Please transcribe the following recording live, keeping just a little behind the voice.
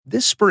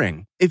This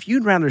spring, if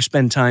you'd rather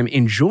spend time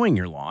enjoying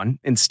your lawn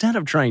instead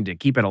of trying to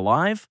keep it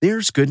alive,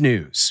 there's good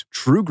news.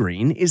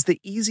 TruGreen is the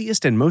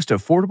easiest and most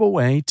affordable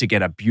way to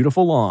get a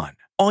beautiful lawn.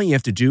 All you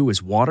have to do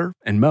is water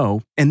and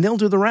mow, and they'll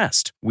do the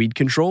rest. Weed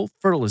control,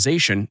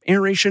 fertilization,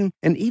 aeration,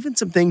 and even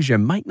some things you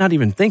might not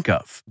even think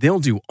of. They'll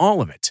do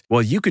all of it,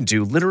 while you can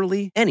do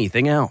literally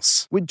anything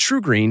else. With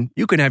TruGreen,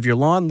 you can have your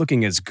lawn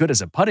looking as good as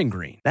a putting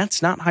green.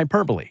 That's not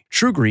hyperbole.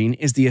 TruGreen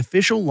is the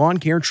official lawn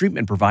care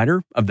treatment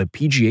provider of the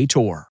PGA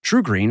Tour.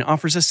 TruGreen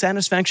offers a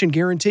satisfaction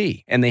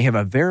guarantee, and they have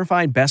a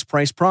verified best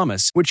price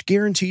promise, which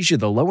guarantees you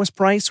the lowest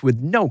price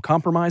with no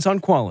compromise on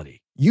quality.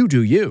 You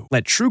do you.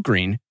 Let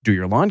TruGreen do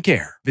your lawn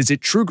care. Visit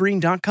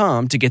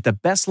TruGreen.com to get the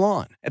best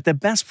lawn at the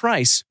best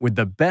price with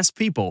the best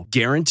people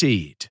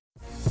guaranteed.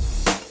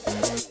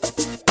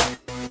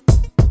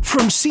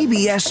 From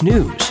CBS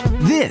News,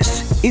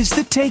 this is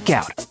The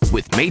Takeout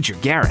with Major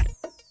Garrett.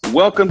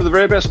 Welcome to the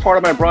very best part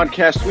of my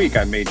broadcast week.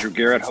 I'm Major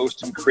Garrett,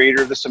 host and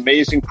creator of this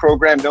amazing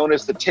program known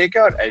as The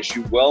Takeout. As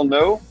you well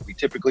know, we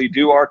typically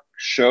do our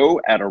show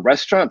at a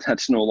restaurant.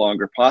 That's no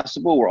longer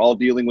possible. We're all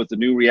dealing with the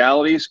new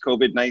realities,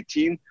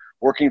 COVID-19.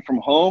 Working from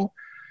home.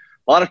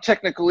 A lot of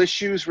technical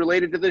issues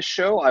related to this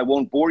show. I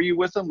won't bore you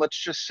with them. Let's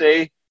just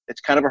say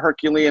it's kind of a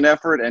Herculean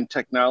effort, and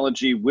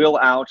technology will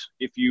out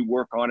if you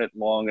work on it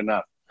long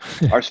enough.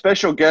 Our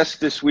special guest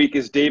this week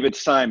is David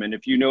Simon.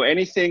 If you know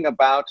anything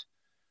about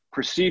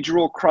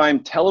procedural crime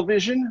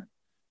television,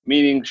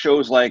 meaning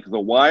shows like The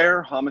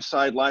Wire,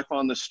 Homicide, Life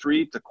on the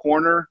Street, The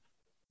Corner,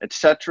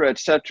 etc.,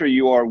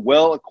 you are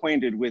well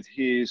acquainted with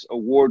his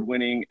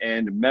award-winning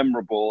and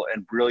memorable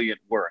and brilliant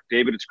work.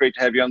 David, it's great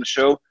to have you on the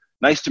show.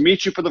 Nice to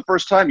meet you for the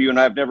first time. You and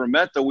I have never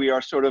met, though we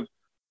are sort of,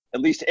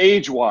 at least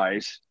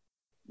age-wise,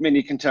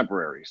 mini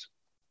contemporaries.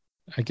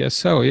 I guess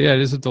so. Yeah, it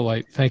is a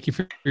delight. Thank you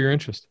for your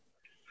interest.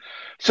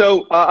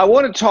 So I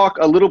want to talk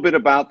a little bit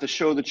about the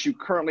show that you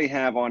currently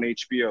have on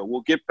HBO.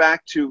 We'll get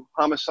back to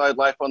Homicide,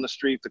 Life on the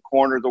Street, The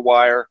Corner, The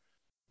Wire,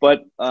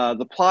 but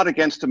The Plot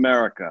Against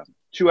America.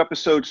 2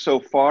 episodes so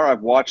far. I've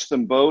watched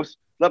them both.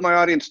 Let my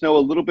audience know a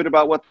little bit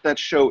about what that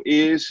show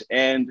is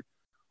and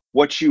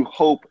what you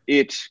hope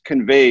it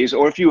conveys,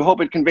 or if you hope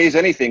it conveys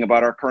anything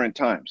about our current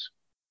times.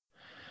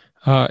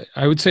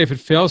 I would say if it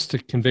fails to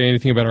convey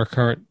anything about our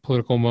current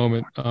political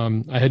moment,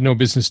 I had no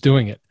business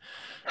doing it,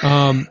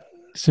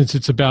 since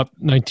it's about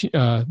the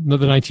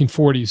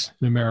 1940s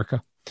in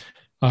America.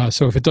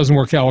 So if it doesn't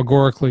work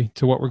allegorically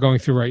to what we're going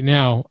through right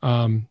now,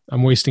 I'm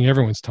wasting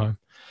everyone's time.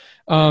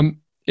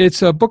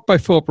 It's a book by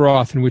Philip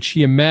Roth in which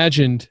he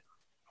imagined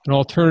an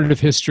alternative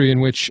history in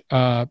which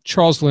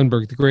Charles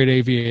Lindbergh, the great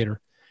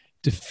aviator,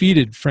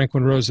 defeated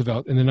Franklin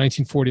Roosevelt in the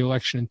 1940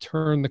 election and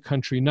turned the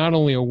country not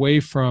only away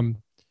from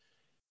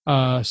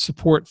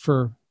support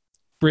for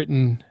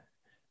Britain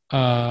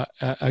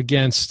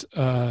against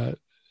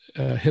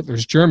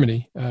Hitler's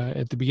Germany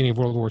at the beginning of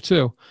World War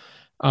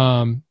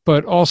II,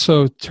 but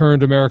also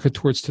turned America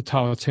towards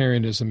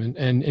totalitarianism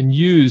and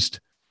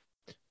used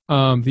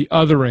the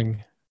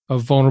othering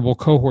of vulnerable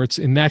cohorts.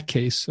 In that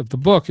case of the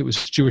book, it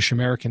was Jewish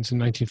Americans in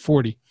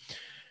 1940.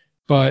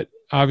 But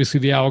obviously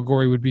the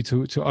allegory would be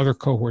to other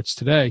cohorts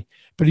today.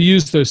 But he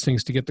used those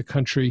things to get the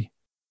country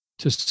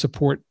to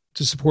support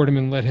him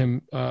and let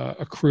him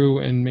accrue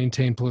and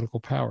maintain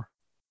political power.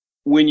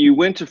 When you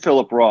went to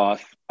Philip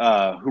Roth,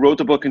 who wrote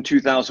the book in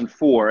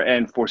 2004,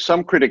 and for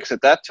some critics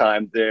at that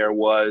time, there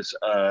was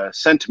a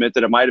sentiment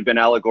that it might have been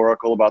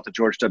allegorical about the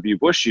George W.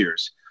 Bush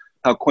years.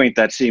 How quaint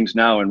that seems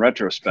now in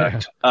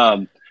retrospect.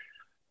 Yeah.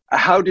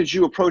 How did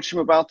you approach him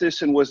about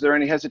this, and was there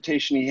any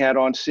hesitation he had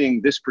on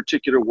seeing this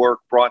particular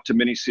work brought to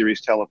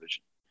miniseries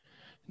television?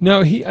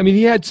 No,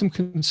 he had some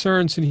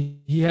concerns, and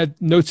he had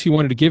notes he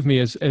wanted to give me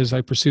as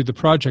I pursued the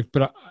project.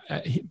 But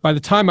by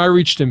the time I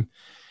reached him,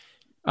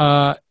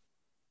 the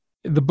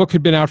book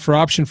had been out for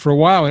option for a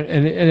while,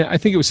 and I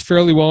think it was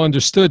fairly well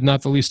understood,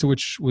 not the least of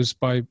which was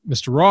by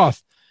Mr.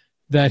 Roth,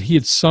 that he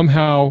had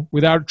somehow,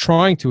 without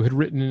trying to, had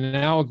written an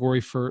allegory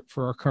for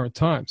our current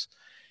times.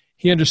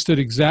 He understood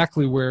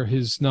exactly where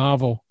his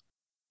novel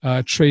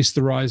traced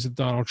the rise of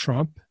Donald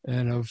Trump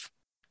and of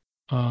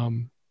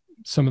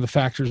some of the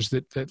factors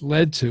that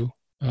led to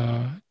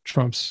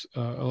Trump's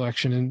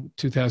election in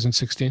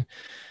 2016.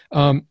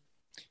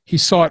 He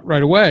saw it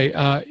right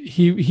away.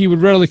 He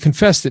would readily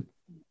confess that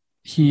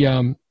he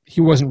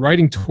wasn't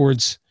writing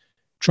towards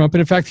Trump, and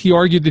in fact, he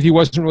argued that he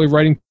wasn't really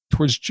writing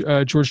towards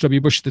George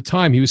W. Bush at the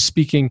time. He was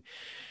speaking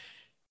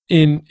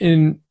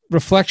in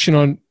reflection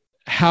on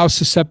how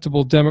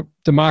susceptible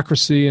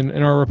democracy and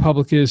our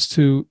republic is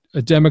to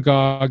a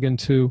demagogue and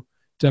to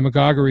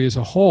demagoguery as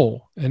a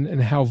whole,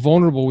 and how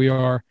vulnerable we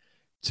are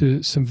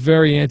to some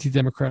very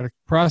anti-democratic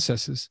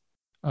processes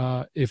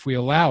if we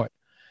allow it.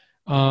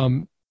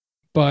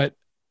 But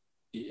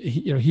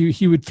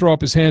he would throw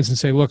up his hands and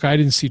say, "Look, I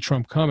didn't see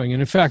Trump coming."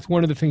 And in fact,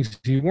 one of the things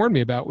he warned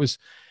me about was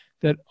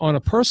that on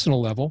a personal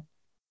level,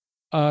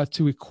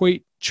 to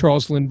equate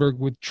Charles Lindbergh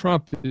with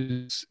Trump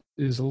is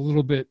a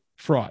little bit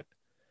fraught.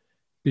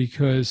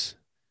 Because,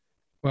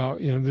 well,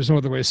 there's no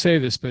other way to say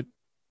this, but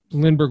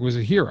Lindbergh was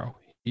a hero.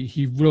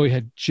 He really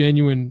had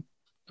genuine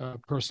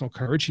personal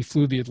courage. He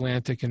flew the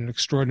Atlantic in an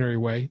extraordinary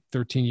way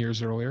 13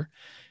 years earlier.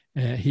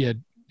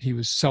 He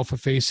was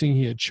self-effacing.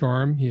 He had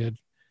charm. He had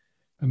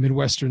a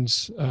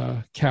Midwestern's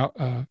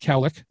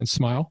cowlick and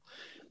smile.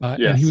 Yes.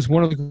 And he was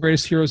one of the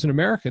greatest heroes in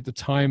America at the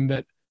time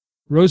that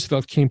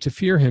Roosevelt came to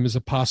fear him as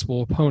a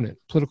possible opponent,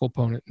 political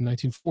opponent in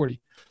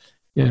 1940.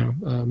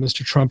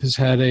 Mr. Trump has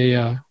had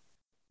a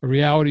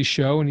reality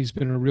show, and he's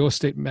been a real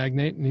estate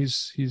magnate, and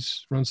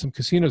he's run some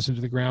casinos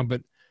into the ground,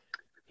 but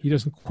he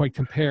doesn't quite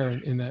compare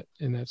in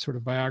that sort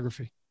of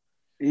biography.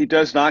 He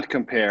does not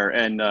compare.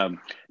 And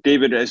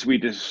David, as we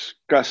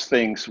discuss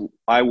things,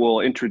 I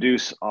will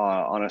introduce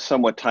on a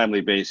somewhat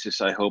timely basis,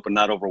 I hope, and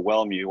not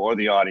overwhelm you or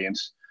the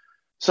audience,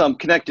 some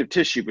connective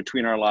tissue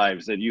between our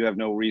lives that you have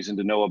no reason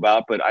to know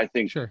about, but I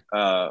think Sure.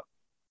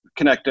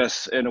 Connect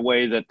us in a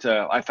way that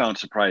I found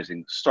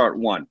surprising. Start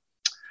one.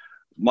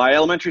 My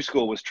elementary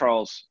school was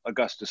Charles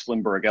Augustus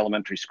Lindbergh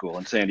Elementary School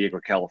in San Diego,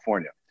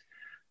 California.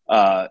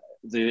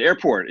 The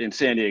airport in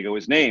San Diego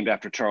is named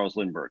after Charles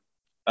Lindbergh.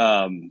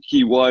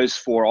 He was,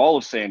 for all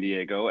of San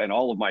Diego and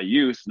all of my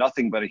youth,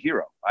 nothing but a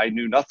hero. I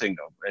knew nothing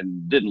of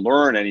and didn't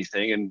learn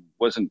anything and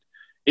wasn't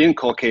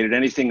inculcated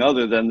anything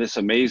other than this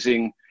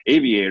amazing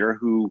aviator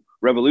who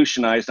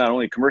revolutionized not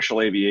only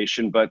commercial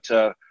aviation, but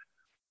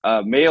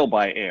mail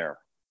by air.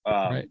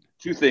 Right.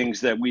 Two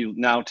things that we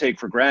now take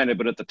for granted,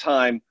 but at the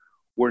time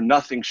were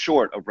nothing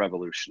short of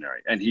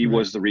revolutionary. And he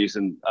was the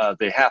reason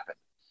they happened.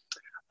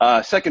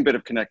 Second bit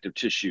of connective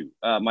tissue.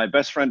 My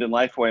best friend in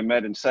life, who I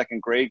met in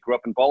second grade, grew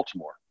up in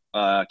Baltimore,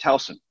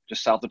 Towson,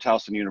 just south of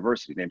Towson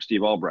University, named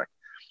Steve Albrecht.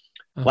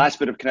 Last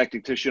bit of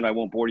connective tissue, and I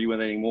won't bore you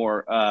with any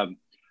more.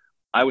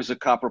 I was a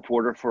cop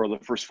reporter for the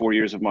first 4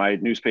 years of my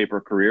newspaper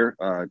career,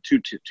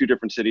 two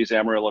different cities,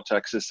 Amarillo,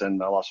 Texas, and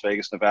Las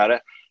Vegas, Nevada.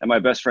 And my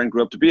best friend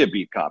grew up to be a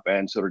beat cop,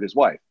 and so did his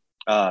wife.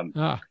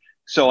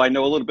 So I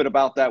know a little bit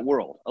about that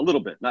world, a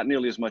little bit, not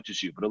nearly as much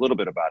as you, but a little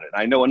bit about it.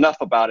 I know enough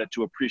about it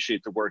to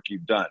appreciate the work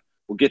you've done.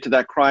 We'll get to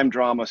that crime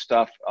drama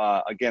stuff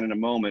again in a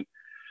moment.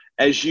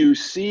 As you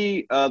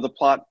see the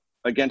plot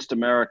against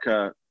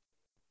America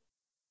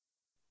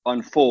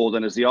unfold,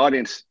 and as the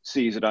audience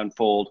sees it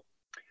unfold,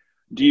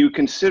 do you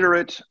consider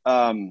it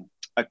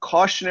a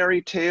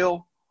cautionary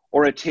tale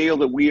or a tale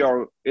that we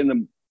are in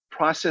the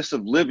process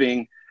of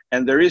living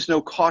and there is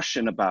no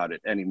caution about it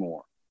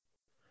anymore?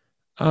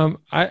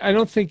 I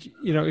don't think,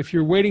 if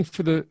you're waiting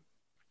for the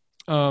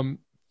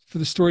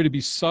story to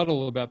be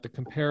subtle about the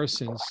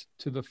comparisons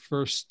to the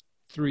first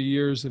 3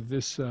 years of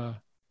this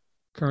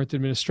current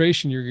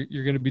administration,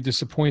 you're going to be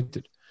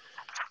disappointed.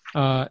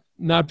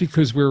 Not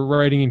because we're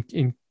writing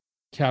in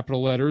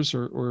capital letters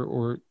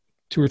or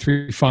 2 or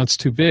 3 fonts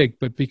too big,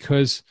 but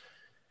because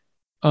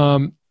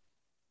the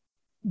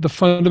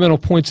fundamental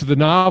points of the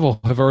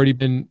novel have already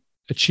been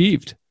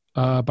achieved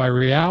by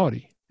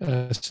reality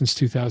since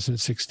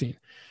 2016.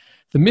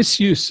 The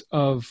misuse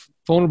of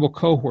vulnerable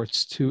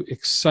cohorts to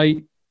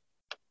excite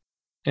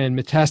and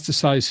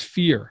metastasize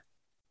fear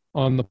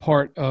on the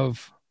part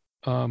of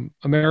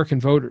American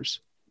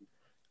voters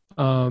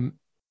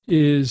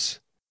is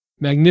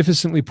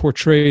magnificently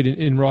portrayed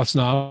in Roth's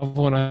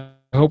novel, and I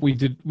hope we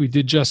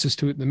did justice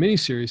to it in the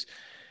miniseries.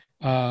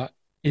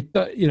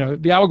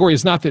 The allegory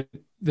is not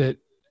that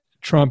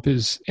Trump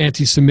is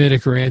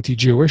anti-Semitic or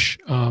anti-Jewish,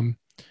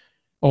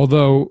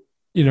 although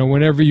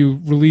whenever you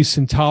release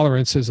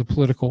intolerance as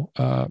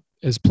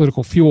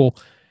political fuel,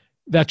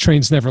 that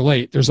train's never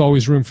late. There's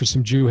always room for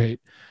some Jew hate.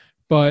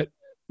 But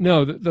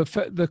no,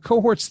 the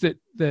cohorts that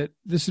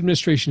this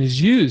administration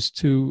has used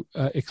to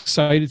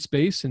excite its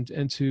base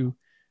and to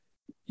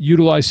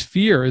utilize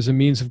fear as a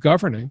means of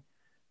governing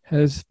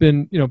has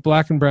been,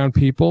 black and brown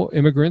people,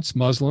 immigrants,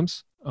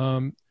 Muslims,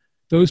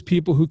 those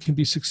people who can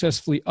be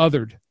successfully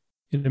othered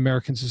in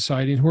American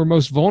society and who are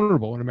most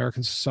vulnerable in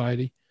American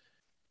society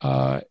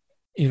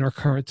in our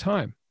current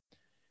time.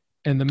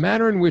 And the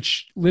manner in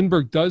which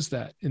Lindbergh does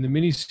that in the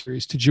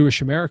miniseries to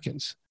Jewish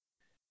Americans,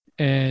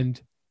 and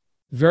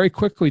very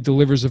quickly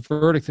delivers a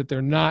verdict that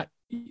they're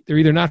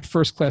either not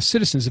first-class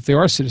citizens if they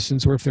are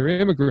citizens, or if they're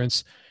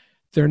immigrants,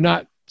 they're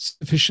not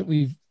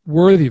sufficiently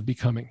worthy of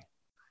becoming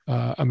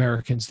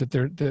Americans, that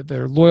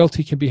their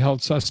loyalty can be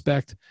held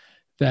suspect,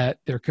 that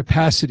their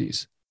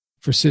capacities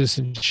for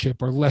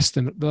citizenship are less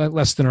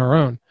than our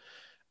own.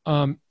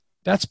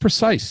 That's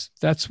precise.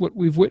 That's what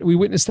we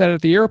witnessed that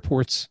at the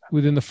airports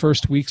within the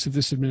first weeks of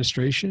this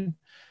administration.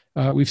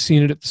 We've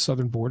seen it at the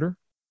southern border.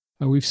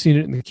 We've seen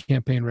it in the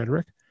campaign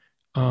rhetoric.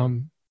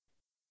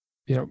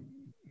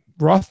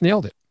 Roth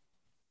nailed it.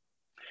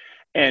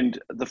 And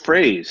the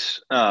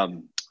phrase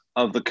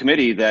of the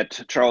committee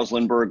that Charles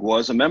Lindbergh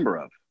was a member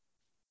of,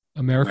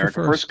 America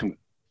First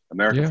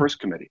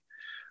Committee.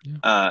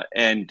 Yeah.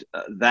 And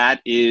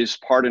that is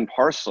part and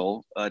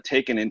parcel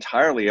taken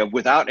entirely of,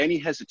 without any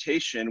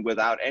hesitation,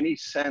 without any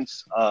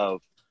sense of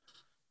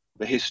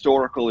the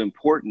historical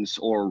importance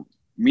or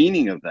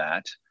meaning of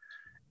that,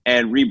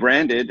 and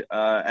rebranded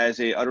as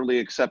a utterly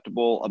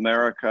acceptable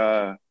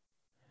America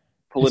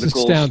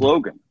political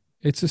slogan.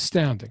 It's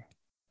astounding.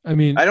 I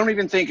mean, I don't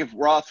even think if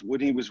Roth, when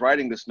he was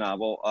writing this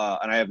novel,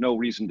 and I have no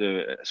reason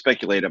to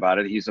speculate about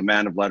it, he's a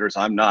man of letters,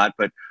 I'm not,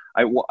 but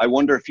I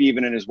wonder if he,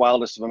 even in his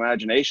wildest of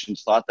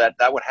imaginations, thought that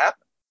that would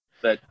happen.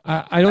 That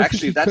I don't actually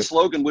think that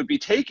slogan would be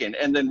taken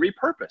and then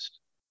repurposed.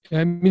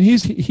 I mean,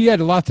 he had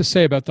a lot to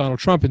say about Donald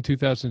Trump in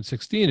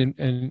 2016,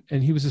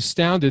 and he was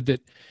astounded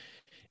that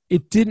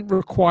it didn't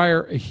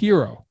require a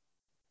hero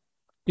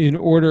in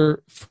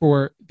order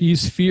for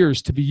these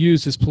fears to be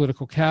used as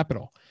political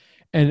capital.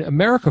 And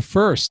America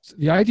First,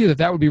 the idea that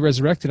that would be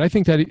resurrected, I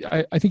think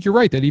you're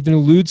right. That even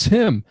eludes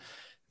him.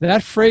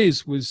 That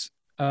phrase was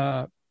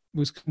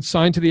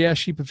consigned to the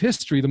ash heap of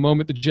history the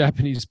moment the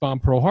Japanese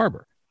bombed Pearl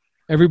Harbor.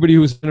 Everybody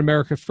who was an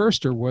America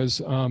Firster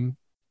was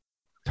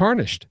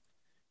tarnished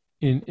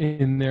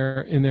in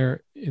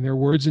their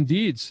words and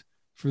deeds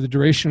for the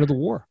duration of the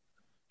war.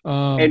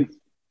 And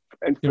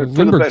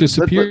Lindbergh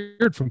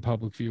disappeared from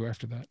public view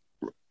after that.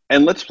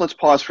 And let's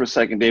pause for a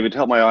second, David, to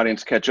help my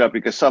audience catch up,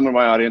 because some of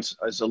my audience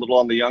is a little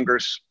on the younger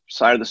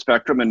side of the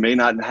spectrum and may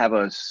not have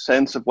a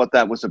sense of what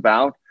that was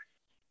about.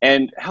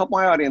 And help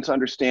my audience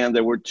understand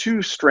there were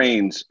two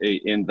strains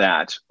in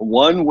that.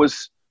 One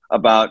was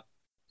about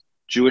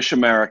Jewish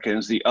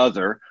Americans, the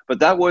other, but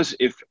that was,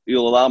 if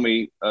you'll allow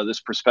me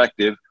this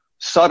perspective,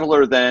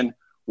 subtler than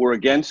we're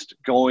against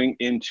going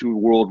into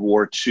World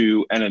War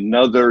II and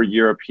another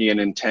European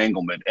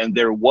entanglement. And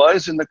there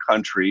was in the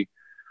country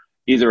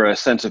either a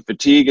sense of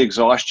fatigue,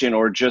 exhaustion,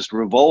 or just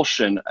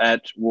revulsion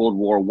at World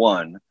War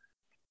I.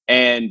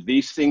 And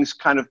these things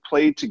kind of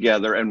played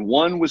together, and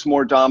one was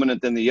more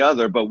dominant than the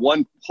other, but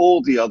one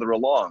pulled the other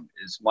along,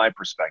 is my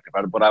perspective.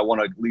 But I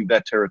want to leave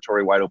that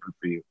territory wide open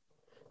for you.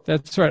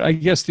 That's right. I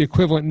guess the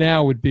equivalent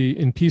now would be,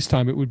 in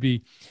peacetime, it would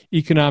be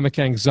economic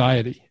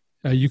anxiety.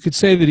 You could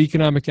say that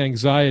economic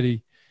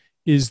anxiety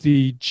is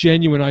the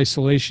genuine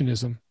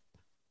isolationism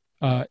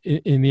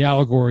in the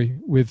allegory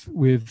with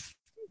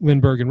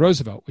Lindbergh and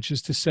Roosevelt, which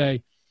is to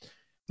say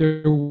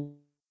there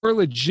were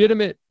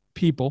legitimate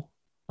people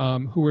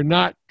who were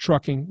not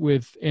trucking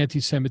with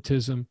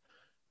anti-Semitism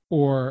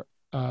or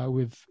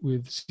with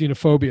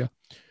xenophobia,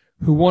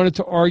 who wanted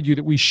to argue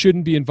that we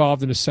shouldn't be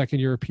involved in a second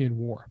European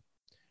war.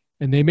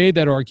 And they made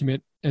that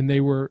argument, and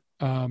they were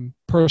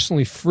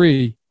personally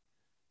free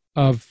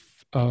of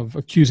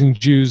accusing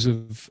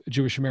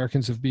Jewish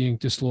Americans of being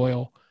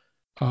disloyal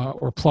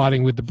or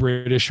plotting with the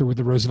British or with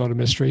the Roosevelt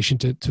administration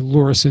to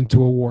lure us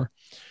into a war.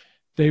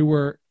 They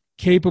were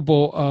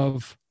capable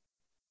of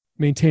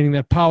maintaining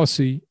that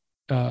policy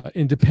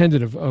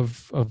independent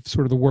of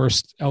sort of the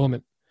worst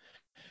element.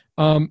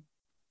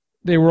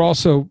 They were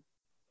also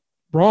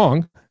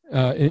wrong,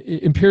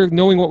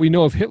 knowing what we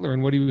know of Hitler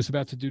and what he was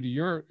about to do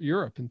to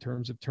Europe in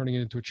terms of turning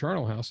it into a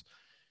charnel house.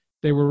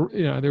 They were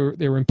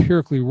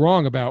empirically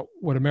wrong about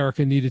what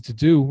America needed to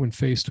do when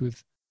faced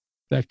with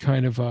that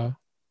kind of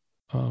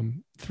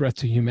threat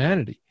to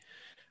humanity.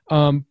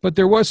 But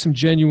there was some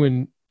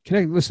genuine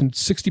connection. Listen,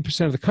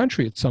 60% of the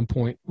country at some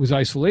point was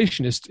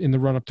isolationist in the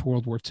run-up to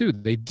World War II.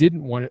 They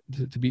didn't want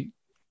it to be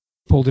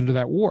pulled into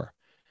that war.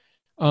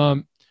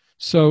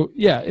 So,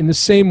 yeah, in the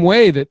same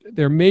way that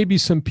there may be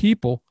some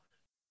people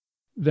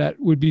that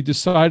would be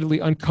decidedly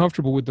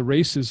uncomfortable with the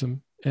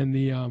racism and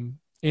the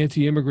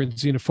anti-immigrant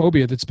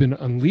xenophobia that's been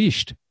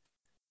unleashed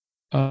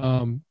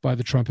by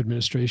the Trump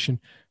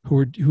administration,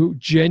 who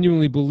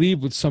genuinely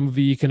believe with some of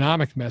the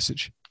economic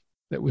message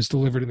that was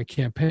delivered in the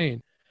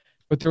campaign.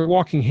 But they're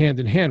walking hand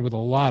in hand with a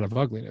lot of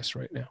ugliness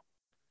right now.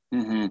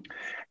 Mm-hmm.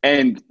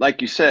 And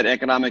like you said,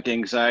 economic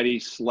anxiety /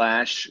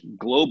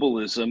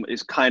 globalism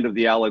is kind of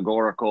the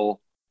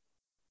allegorical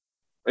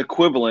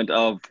equivalent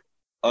of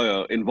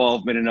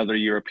involvement in another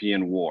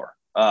European war.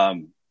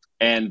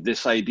 And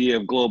this idea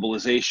of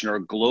globalization,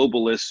 or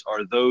globalists,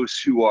 are those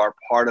who are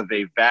part of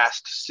a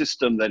vast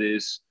system that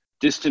is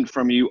distant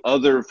from you,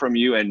 other from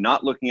you, and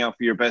not looking out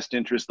for your best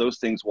interest. Those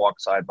things walk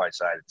side by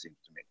side, it seems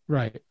to me.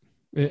 Right.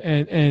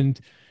 And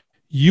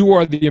you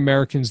are the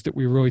Americans that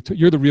we really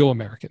you're the real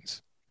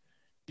Americans.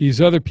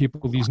 These other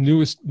people, these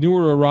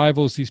newer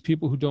arrivals, these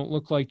people who don't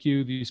look like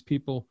you, these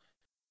people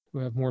who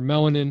have more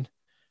melanin,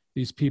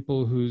 these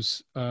people who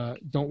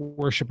don't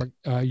worship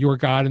your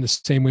God in the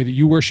same way that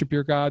you worship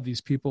your God,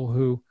 these people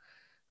who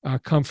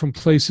come from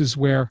places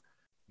where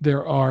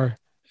there are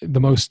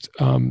the most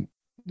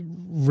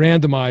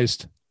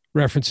randomized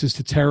references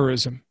to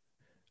terrorism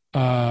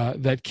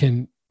that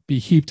can be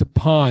heaped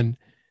upon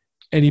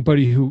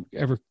anybody who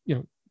ever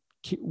near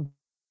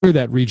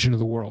that region of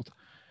the world.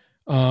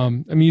 I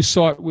mean, you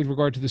saw it with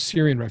regard to the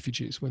Syrian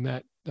refugees when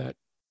that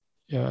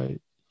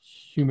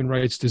human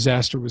rights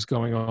disaster was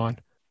going on.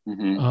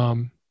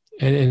 Mm-hmm.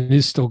 And it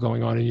is still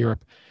going on in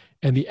Europe,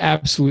 and the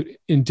absolute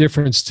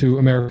indifference to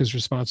America's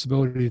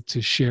responsibility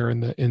to share in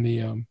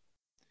the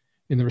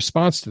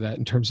response to that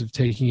in terms of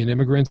taking in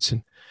immigrants.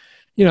 And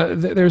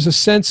there's a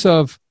sense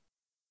of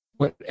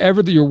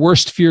whatever your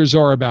worst fears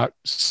are about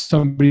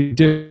somebody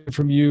different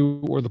from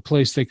you or the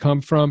place they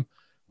come from,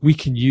 we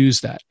can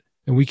use that,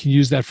 and we can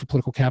use that for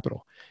political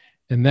capital.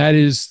 And that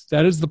is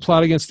the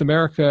plot against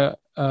America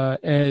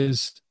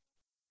as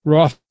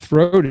Roth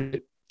wrote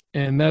it.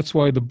 And that's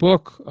why the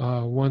book,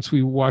 once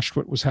we watched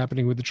what was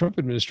happening with the Trump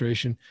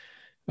administration,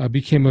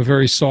 became a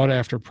very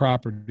sought-after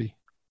property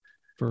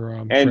for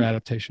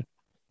adaptation.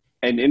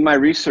 And in my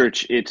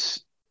research,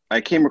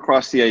 I came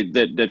across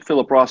that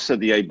Philip Roth said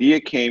the idea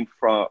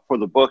for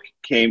the book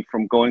came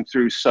from going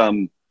through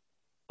some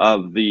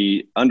of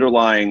the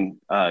underlying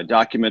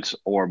documents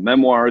or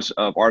memoirs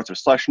of Arthur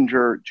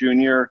Schlesinger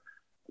Jr.,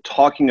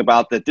 talking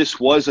about that this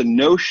was a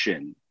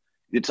notion.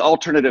 It's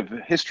alternative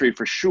history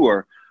for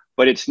sure,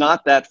 but it's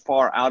not that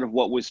far out of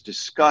what was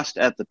discussed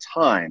at the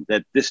time,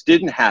 that this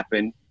didn't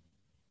happen,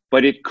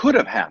 but it could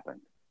have happened.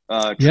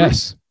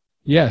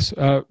 Yes.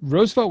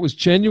 Roosevelt was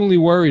genuinely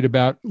worried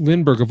about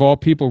Lindbergh, of all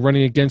people,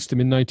 running against him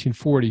in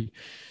 1940.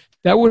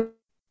 He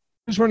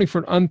was running for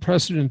an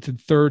unprecedented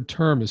third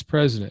term as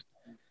president.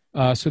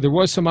 So there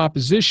was some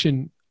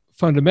opposition,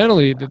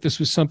 fundamentally, that this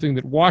was something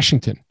that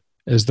Washington,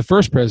 as the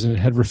first president,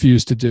 had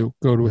refused to do,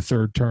 go to a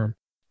third term.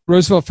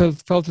 Roosevelt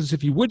felt as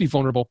if he would be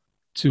vulnerable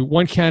to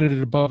one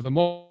candidate above them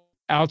all,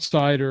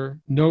 outsider,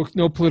 no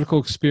political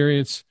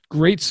experience,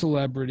 great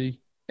celebrity,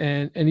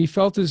 and he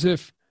felt as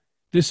if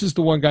this is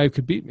the one guy who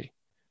could beat me.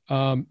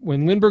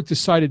 When Lindbergh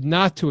decided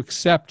not to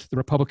accept the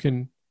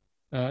Republican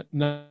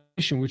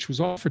nomination, which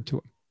was offered to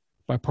him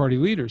by party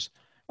leaders,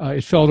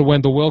 it fell to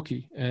Wendell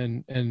Willkie,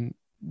 and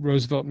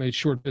Roosevelt made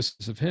short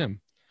business of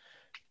him.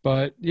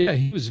 But yeah,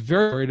 he was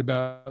very worried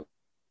about.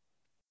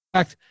 In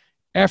fact,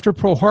 after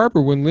Pearl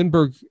Harbor, when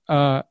Lindbergh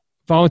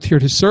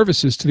volunteered his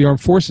services to the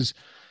armed forces,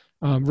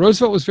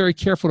 Roosevelt was very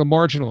careful to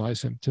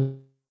marginalize him. To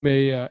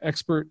be an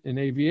expert in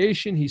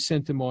aviation, he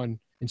sent him on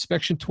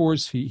inspection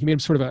tours. He made him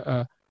sort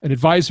of an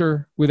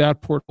advisor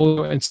without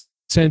portfolio, and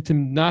sent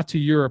him not to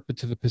Europe but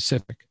to the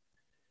Pacific,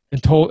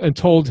 and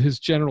told his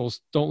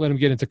generals, don't let him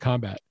get into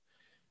combat.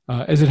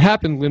 As it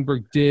happened,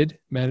 Lindbergh did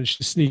manage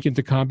to sneak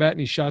into combat,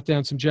 and he shot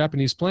down some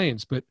Japanese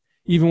planes. But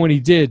even when he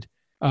did,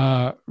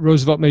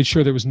 Roosevelt made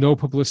sure there was no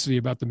publicity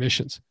about the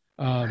missions.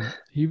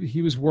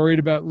 He was worried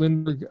about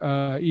Lindbergh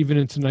even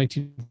into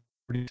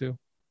 1942.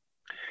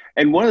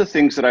 And one of the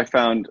things that I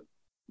found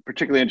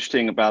particularly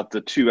interesting about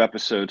the two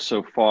episodes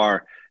so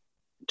far,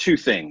 two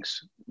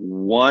things.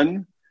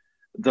 One,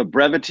 the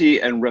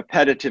brevity and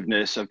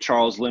repetitiveness of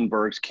Charles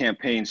Lindbergh's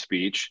campaign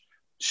speech.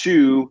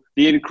 Two,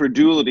 the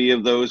incredulity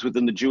of those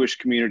within the Jewish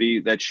community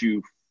that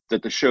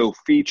the show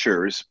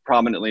features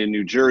prominently in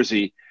New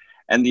Jersey.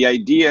 And the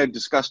idea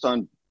discussed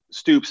on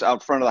stoops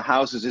out front of the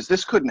houses is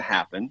this couldn't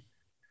happen.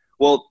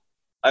 Well,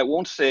 I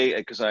won't say,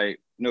 because I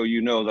know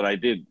you know that I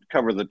did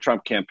cover the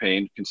Trump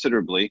campaign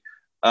considerably.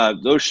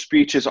 Those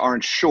speeches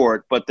aren't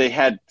short, but they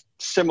had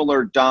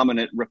similar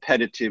dominant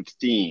repetitive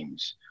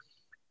themes.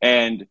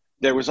 And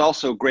there was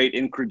also great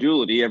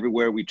incredulity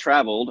everywhere we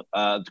traveled.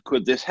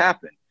 Could this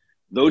happen?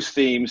 Those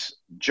themes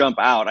jump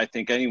out, I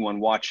think, anyone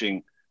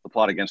watching The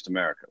Plot Against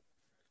America.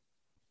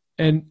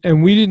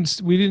 And we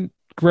didn't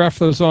graph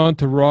those on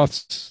to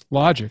Roth's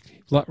logic.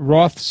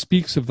 Roth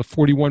speaks of the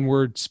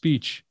 41-word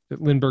speech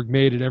that Lindbergh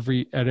made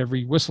at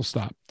every whistle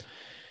stop.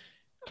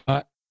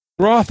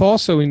 Roth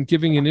also, in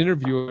giving an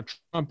interview of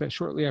Trump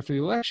shortly after the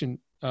election,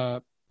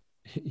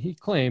 he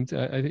claimed,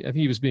 I think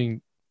he was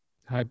being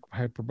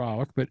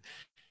hyperbolic, but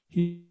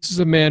this is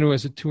a man who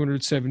has a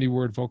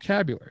 270-word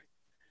vocabulary.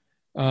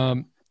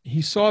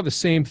 He saw the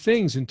same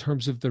things in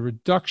terms of the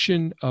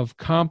reduction of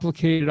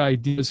complicated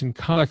ideas and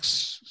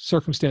complex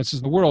circumstances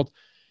in the world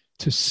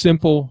to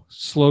simple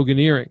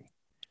sloganeering,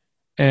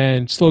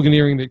 and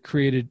sloganeering that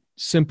created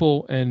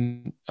simple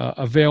and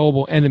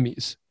available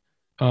enemies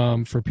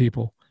for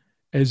people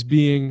as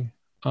being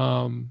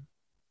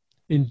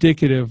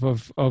indicative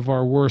of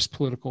our worst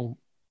political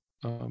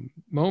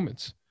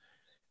moments.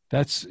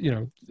 That's,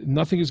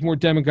 nothing is more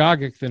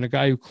demagogic than a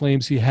guy who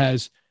claims he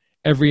has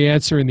every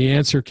answer and the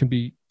answer can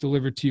be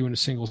delivered to you in a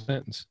single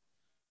sentence.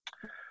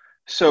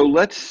 So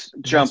let's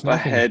jump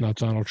ahead. Not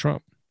Donald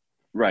Trump.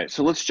 Right.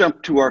 So let's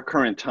jump to our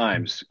current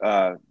times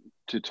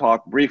to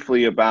talk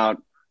briefly about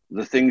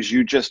the things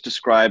you just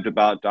described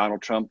about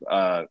Donald Trump.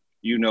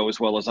 You know as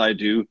well as I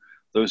do,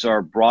 those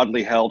are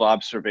broadly held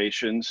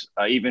observations,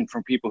 even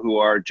from people who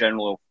are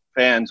general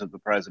fans of the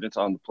president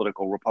on the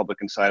political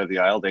Republican side of the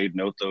aisle. They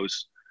note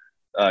those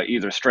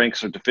either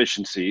strengths or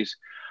deficiencies.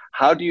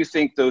 How do you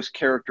think those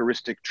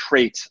characteristic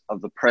traits of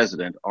the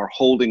president are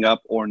holding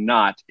up or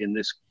not in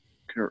this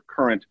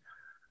current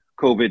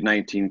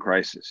COVID-19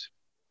 crisis?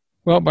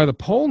 Well, by the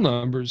poll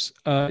numbers,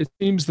 it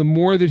seems the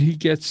more that he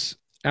gets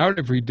out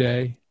every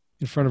day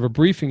in front of a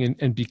briefing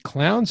and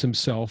beclowns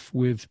himself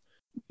with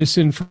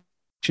misinformation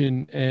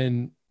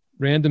and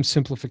random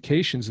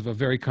simplifications of a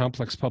very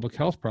complex public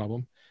health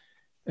problem,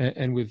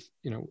 and with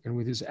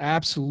his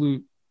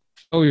absolute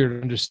failure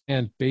to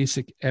understand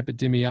basic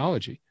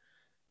epidemiology,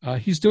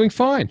 he's doing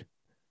fine.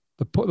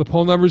 The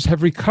poll numbers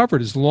have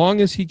recovered as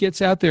long as he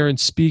gets out there and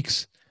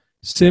speaks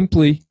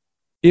simply,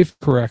 if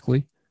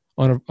correctly,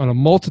 on a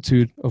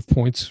multitude of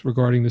points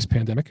regarding this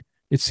pandemic.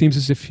 It seems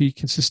as if he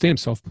can sustain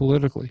himself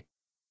politically.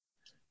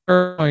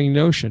 Terrifying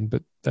notion,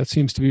 but that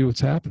seems to be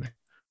what's happening.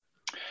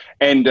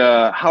 And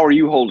how are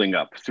you holding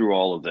up through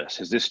all of this?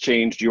 Has this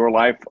changed your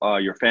life,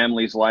 your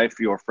family's life,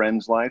 your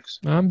friends' lives?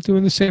 I'm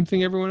doing the same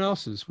thing everyone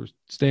else is. We're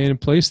staying in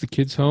place. The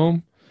kids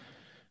home.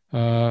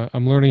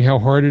 I'm learning how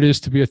hard it is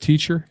to be a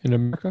teacher in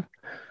America.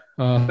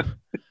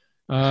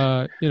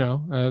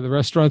 The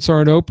restaurants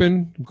aren't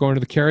open. I'm going to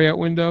the carryout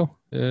window.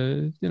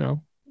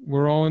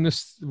 We're all in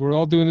this. We're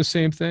all doing the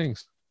same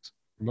things.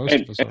 Most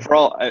of us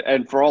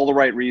for all the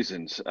right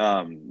reasons.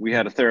 We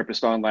had a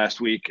therapist on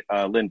last week,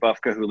 Lynn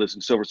Bufka, who lives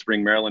in Silver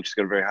Spring, Maryland. She's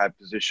got a very high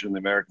position in the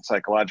American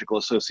Psychological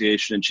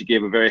Association, and she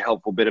gave a very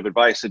helpful bit of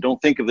advice. So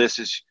don't think of this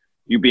as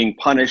you being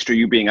punished or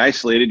you being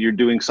isolated. You're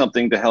doing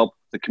something to help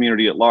the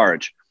community at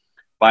large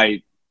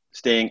by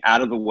staying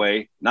out of the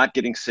way, not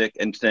getting sick,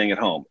 and staying at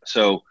home.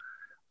 So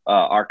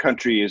our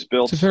country is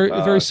built. It's a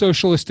very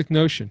socialistic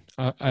notion.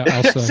 I'll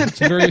say it's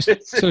a very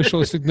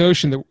socialistic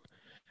notion that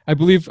I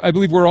believe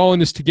we're all in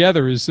this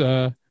together is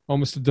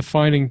almost a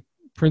defining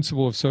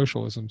principle of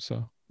socialism.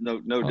 So no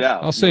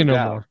doubt. I'll say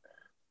no more.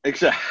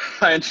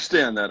 Exactly. I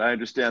understand that.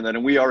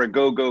 And we are a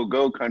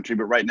go country,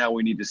 but right now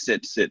we need to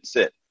sit.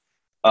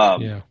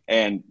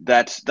 And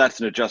that's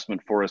an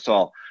adjustment for us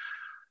all.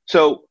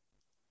 So,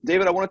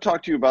 David, I want to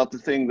talk to you about the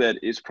thing that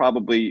is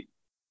probably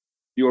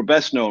your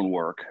best known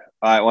work.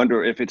 I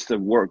wonder if it's the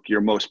work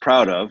you're most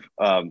proud of,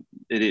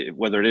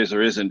 whether it is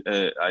or isn't.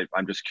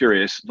 I'm just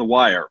curious. The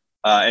Wire.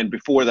 And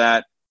before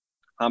that,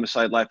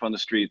 Homicide: Life on the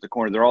Street, The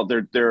Corner.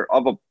 They're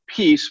of a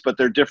piece, but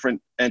they're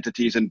different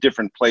entities in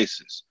different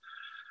places.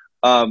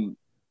 I'm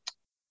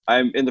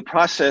in the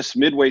process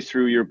midway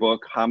through your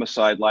book,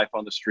 Homicide: Life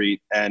on the Street,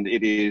 and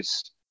it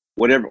is,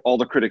 whatever all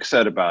the critics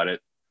said about it,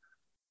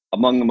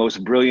 among the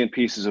most brilliant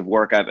pieces of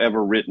work I've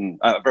ever read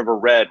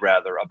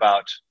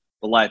about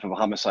the life of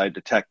homicide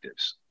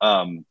detectives.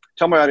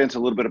 Tell my audience a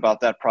little bit about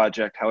that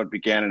project, how it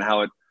began, and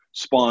how it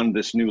spawned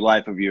this new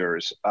life of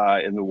yours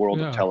in the world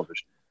of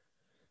television.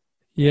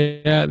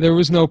 Yeah, there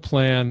was no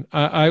plan.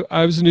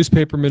 I was a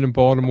newspaperman in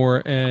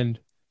Baltimore, and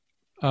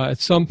at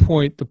some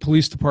point the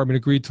police department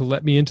agreed to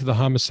let me into the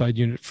homicide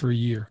unit for a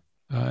year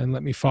and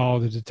let me follow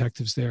the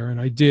detectives there. And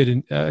I did,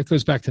 and it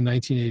goes back to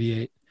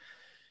 1988.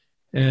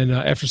 And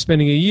after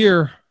spending a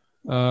year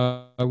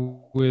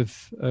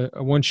with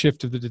one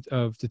shift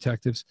of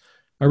detectives,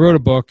 I wrote a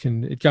book,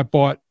 and it got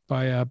bought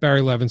by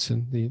Barry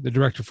Levinson, the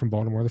director from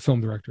Baltimore, the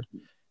film director.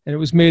 And it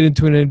was made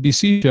into an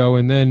NBC show.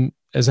 And then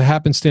as a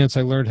happenstance,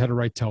 I learned how to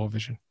write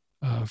television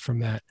from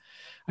that.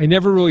 I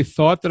never really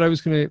thought that I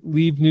was going to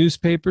leave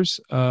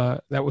newspapers.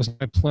 That was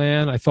my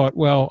plan. I thought,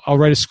 well, I'll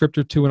write a script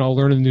or two and I'll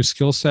learn a new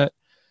skill set.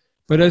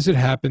 But as it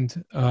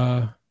happened,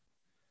 I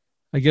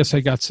guess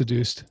I got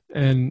seduced.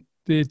 And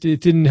it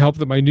didn't help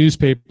that my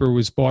newspaper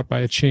was bought by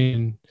a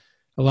chain.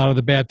 A lot of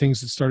the bad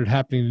things that started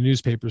happening to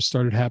newspapers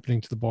started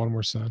happening to the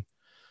Baltimore Sun.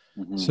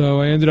 Mm-hmm.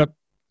 So I ended up,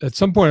 at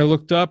some point I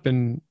looked up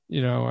and,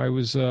 I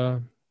was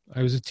a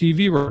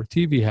TV writer,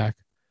 TV hack.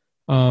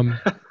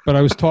 But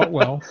I was taught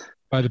well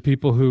by the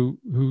people who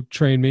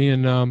trained me.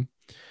 And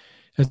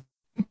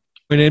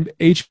when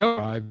HBO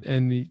arrived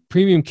and the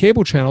premium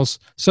cable channels,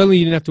 suddenly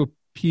you didn't have to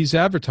appease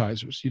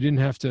advertisers. You didn't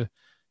have to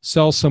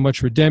sell so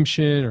much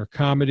redemption or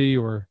comedy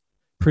or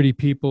pretty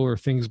people or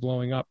things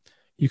blowing up.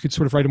 You could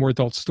sort of write a more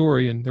adult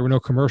story, and there were no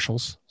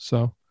commercials.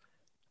 So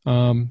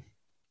I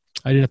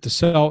didn't have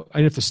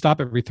to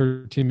stop every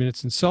 13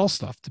 minutes and sell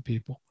stuff to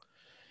people.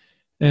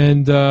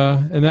 And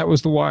that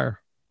was The Wire.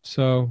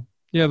 So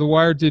yeah, The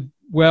Wire did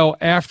well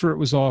after it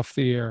was off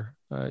the air.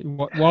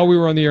 While we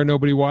were on the air,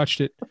 nobody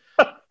watched it.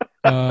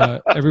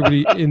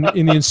 Everybody in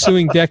the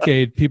ensuing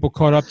decade, people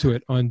caught up to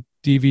it on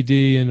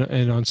DVD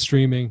and on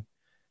streaming.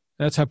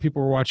 That's how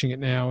people were watching it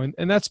now.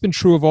 And that's been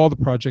true of all the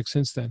projects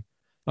since then.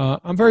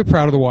 I'm very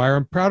proud of The Wire.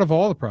 I'm proud of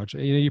all the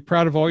projects. You're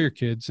proud of all your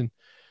kids. And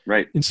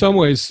right. In some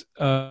ways,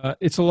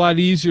 it's a lot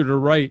easier to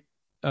write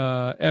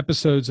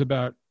episodes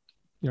about,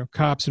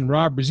 cops and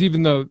robbers,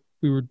 even though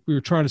we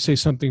were trying to say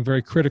something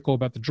very critical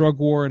about the drug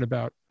war and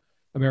about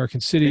American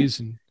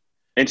cities and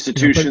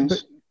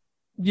institutions.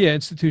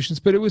 Institutions.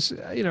 But it was,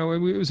 it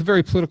was a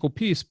very political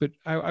piece. But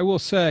I will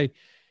say,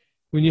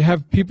 when you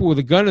have people with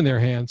a gun in their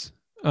hands,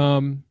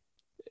 and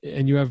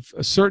you have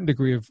a certain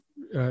degree of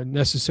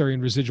necessary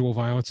and residual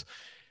violence,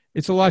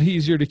 it's a lot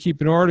easier to keep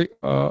an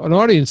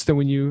audience than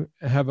when you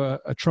have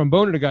a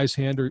trombone in a guy's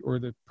hand, or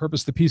the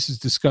purpose of the piece is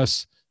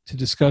to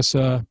discuss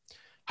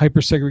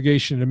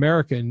hyper-segregation in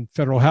America and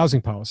federal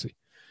housing policy.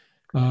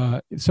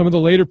 Some of the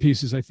later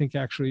pieces, I think,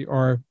 actually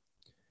are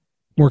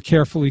more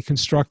carefully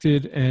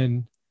constructed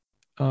and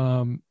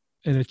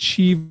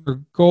achieve their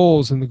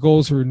goals, and the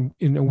goals are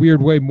in a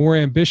weird way more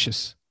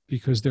ambitious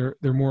because they're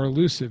more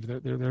elusive.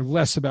 They're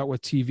less about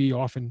what TV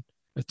often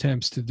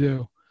attempts to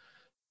do.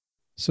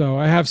 So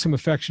I have some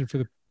affection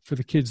for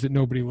the kids that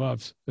nobody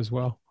loves as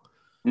well.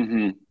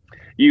 Mm-hmm.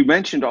 You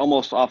mentioned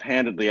almost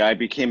offhandedly, I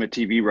became a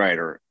TV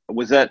writer.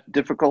 Was that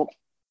difficult?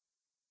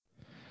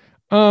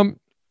 I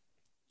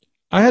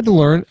had to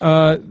learn.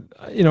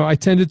 I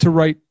tended to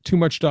write too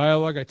much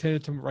dialogue. I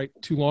tended to write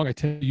too long. I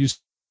tended to use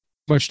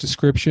too much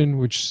description,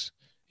 which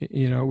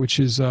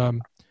is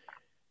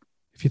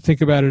If you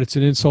think about it, it's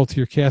an insult to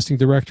your casting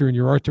director and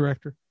your art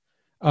director.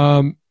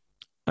 I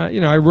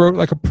wrote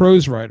like a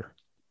prose writer.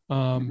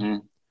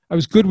 I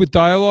was good with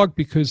dialogue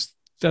because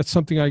that's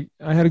something I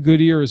had a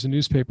good ear as a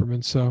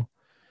newspaperman. So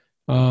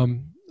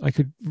I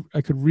could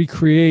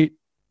recreate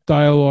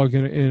dialogue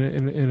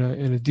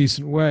in a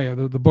decent way.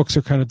 The books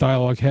are kind of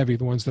dialogue heavy,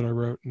 the ones that I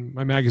wrote, and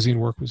my magazine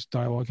work was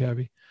dialogue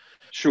heavy.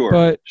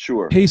 Sure.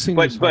 Pacing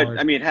was hard. But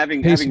I mean,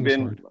 having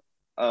been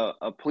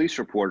a police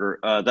reporter,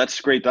 that's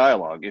great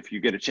dialogue if you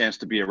get a chance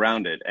to be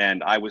around it.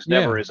 And I was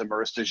never as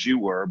immersed as you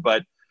were,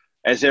 but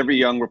as every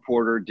young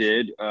reporter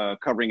did,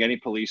 covering any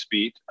police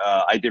beat,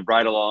 I did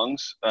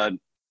ride-alongs.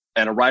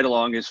 And a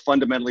ride-along is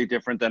fundamentally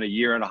different than a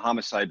year in a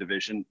homicide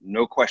division,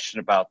 no question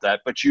about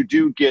that. But you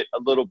do get a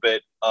little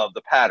bit of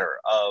the patter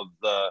of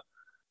the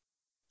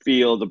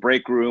feel, the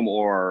break room,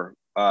 or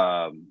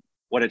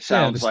what it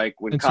sounds like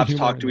when cops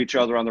talk to each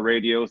other on the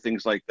radio,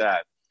 things like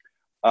that.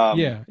 I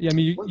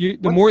mean,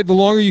 the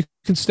longer you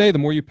can stay, the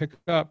more you pick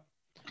up.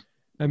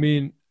 I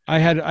mean, I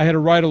had a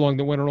ride-along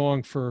that went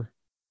along for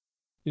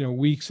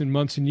weeks and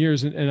months and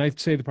years, and I'd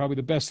say that probably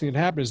the best thing that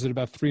happened is that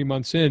about 3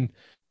 months in,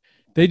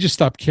 they just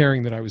stopped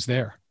caring that I was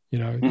there.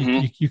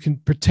 You can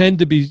pretend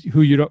to be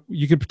who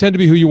you can pretend to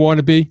be who you want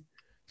to be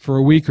for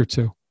a week or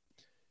two.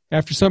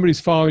 After somebody's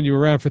following you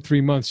around for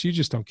 3 months, you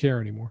just don't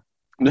care anymore.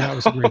 That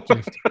was a great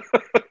gift.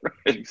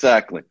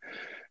 Exactly.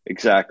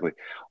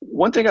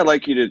 One thing I'd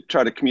like you to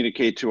try to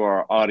communicate to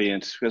our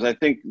audience, because I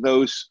think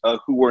those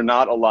who were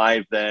not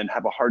alive then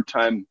have a hard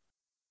time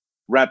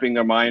wrapping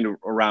their mind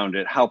around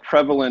it, how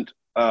prevalent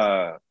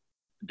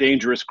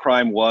dangerous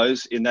crime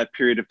was in that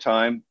period of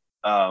time.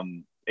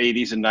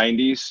 80s and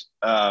 90s,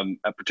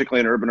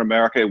 particularly in urban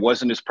America. It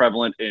wasn't as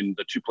prevalent in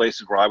the two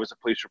places where I was a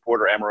police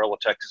reporter. Amarillo,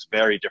 Texas,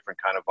 very different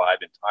kind of vibe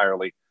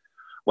entirely.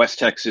 West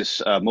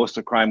Texas, most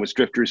of the crime was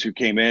drifters who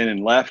came in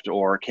and left,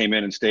 or came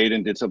in and stayed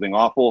and did something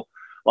awful.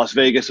 Las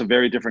Vegas, a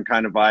very different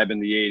kind of vibe in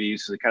the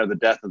 80s, the kind of the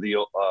death of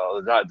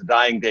the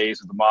dying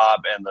days of the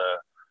mob and the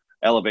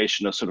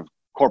elevation of sort of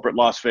corporate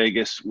Las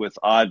Vegas with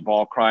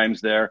oddball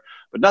crimes there,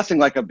 but nothing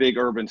like a big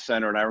urban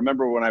center. And I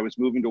remember when I was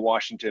moving to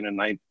Washington in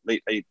late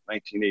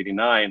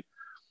 1989,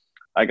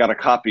 I got a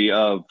copy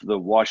of the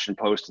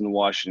Washington Post and the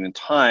Washington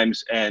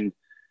Times. And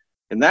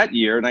in that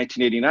year,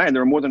 1989,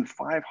 there were more than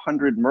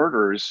 500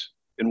 murders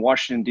in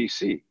Washington,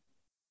 D.C.,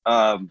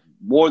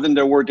 more than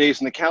there were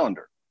days in the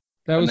calendar.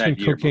 That was when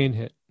cocaine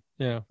hit.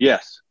 Yeah.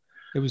 Yes.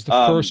 It was the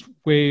first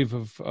wave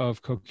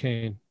of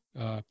cocaine.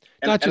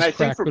 Not just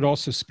crack, but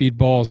also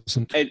speedballs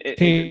and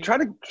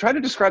try to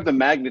describe the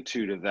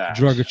magnitude of that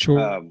drug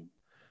achor.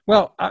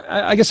 Well,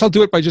 I guess I'll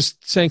do it by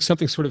just saying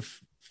something sort of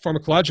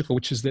pharmacological,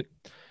 which is that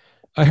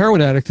a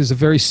heroin addict is a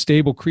very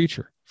stable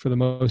creature for the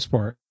most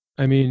part.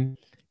 I mean,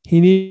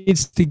 he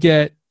needs to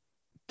get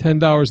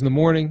 $10 in the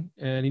morning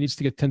and he needs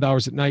to get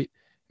 $10 at night,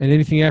 and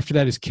anything after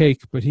that is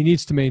cake, but he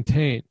needs to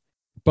maintain.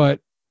 But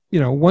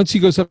once he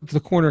goes up to the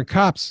corner and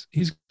cops,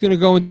 he's going to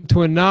go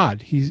into a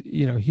nod.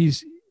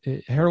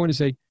 Heroin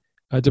is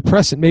a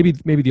depressant, maybe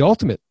the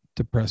ultimate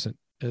depressant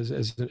as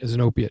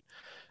an opiate.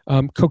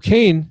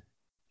 Cocaine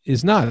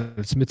is not.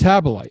 It's a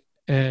metabolite.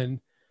 And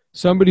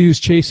somebody who's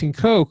chasing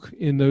coke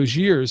in those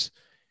years,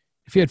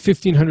 if he had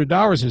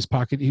 $1,500 in his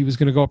pocket, he was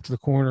going to go up to the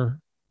corner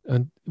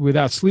and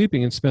without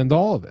sleeping and spend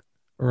all of it,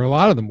 or a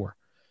lot of them were.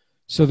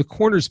 So the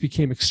corners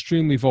became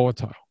extremely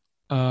volatile.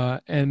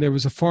 And there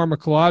was a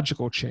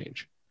pharmacological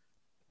change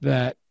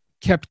that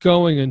kept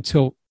going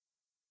until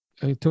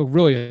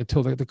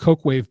the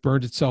coke wave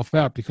burned itself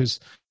out, because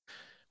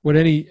what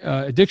any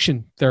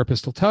addiction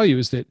therapist will tell you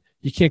is that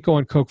you can't go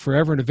on coke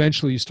forever, and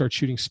eventually you start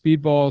shooting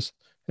speedballs,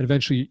 and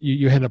eventually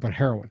you end up on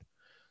heroin.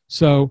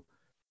 So,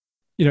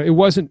 it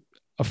wasn't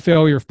a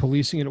failure of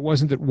policing, and it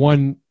wasn't that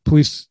one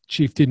police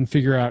chief didn't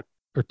figure out,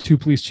 or two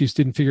police chiefs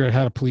didn't figure out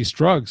how to police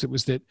drugs. It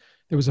was that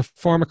there was a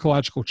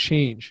pharmacological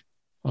change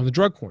on the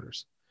drug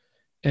corners,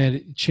 and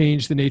it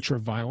changed the nature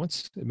of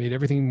violence. It made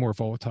everything more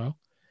volatile.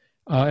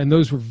 And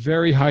those were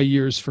very high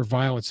years for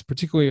violence,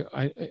 particularly,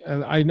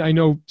 I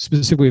know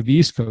specifically of the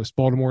East Coast,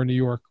 Baltimore, New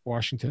York,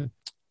 Washington.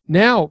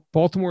 Now,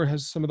 Baltimore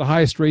has some of the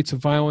highest rates of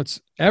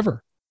violence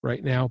ever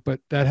right now, but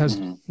that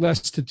has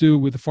less to do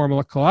with the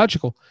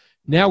pharmacological.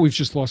 Now we've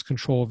just lost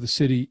control of the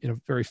city in a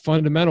very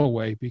fundamental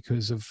way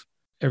because of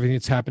everything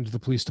that's happened to the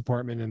police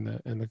department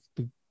and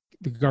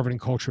the governing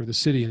culture of the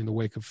city in the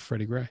wake of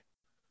Freddie Gray.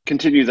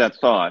 Continue that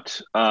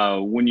thought.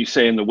 When you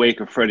say in the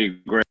wake of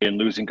Freddie Gray and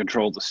losing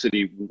control of the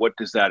city, what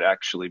does that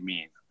actually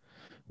mean?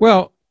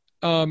 Well,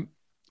 one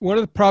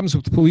of the problems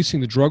with policing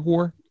the drug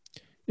war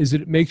is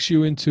that it makes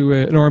you into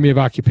an army of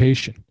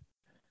occupation.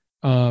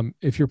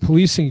 If you're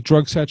policing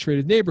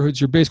drug-saturated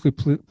neighborhoods, you're basically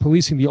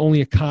policing the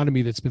only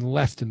economy that's been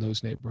left in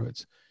those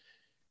neighborhoods,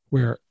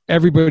 where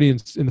everybody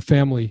in the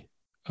family,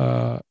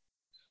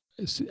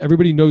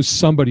 everybody knows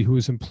somebody who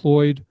is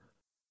employed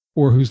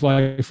or whose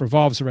life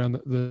revolves around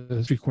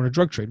the street-corner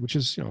drug trade, which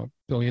is, $1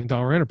 billion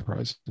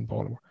enterprise in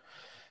Baltimore.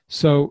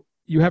 So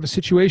you have a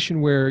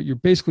situation where you're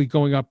basically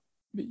going up.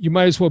 You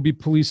might as well be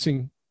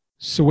policing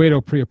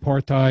Soweto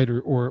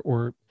pre-apartheid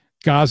or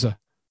Gaza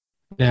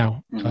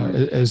now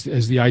as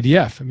the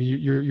IDF. I mean,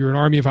 you're an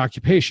army of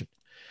occupation,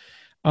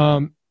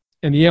 and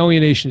the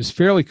alienation is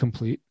fairly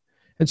complete,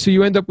 and so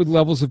you end up with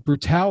levels of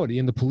brutality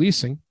in the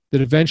policing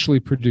that eventually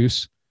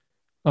produce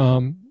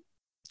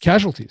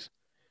casualties.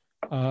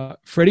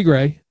 Freddie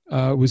Gray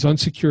was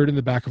unsecured in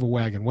the back of a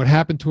wagon. What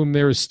happened to him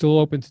there is still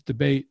open to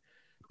debate,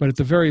 but at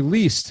the very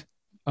least,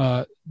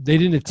 they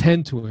didn't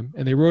attend to him,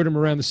 and they rode him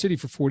around the city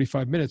for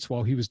 45 minutes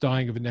while he was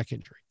dying of a neck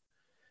injury,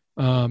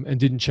 and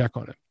didn't check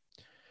on him.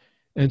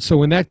 And so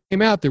when that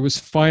came out, there was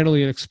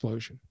finally an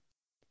explosion,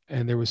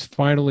 and there was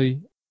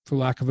finally, for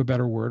lack of a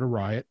better word, a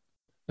riot,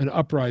 an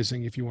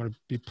uprising, if you want to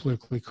be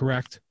politically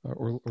correct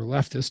or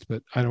leftist,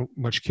 but I don't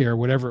much care.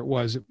 Whatever it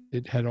was,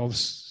 it had all the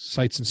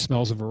sights and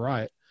smells of a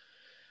riot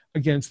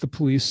against the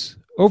police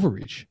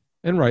overreach,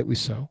 and rightly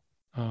so.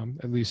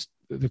 At least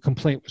the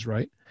complaint was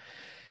right.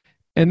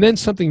 And then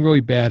something really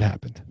bad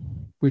happened,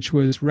 which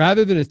was,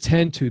 rather than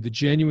attend to the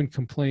genuine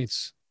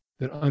complaints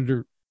that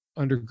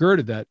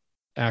undergirded that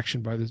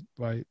action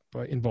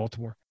in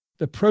Baltimore,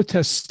 the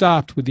protests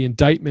stopped with the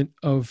indictment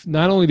of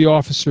not only the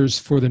officers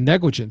for the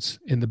negligence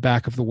in the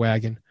back of the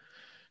wagon,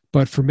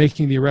 but for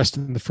making the arrest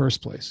in the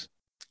first place.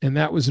 And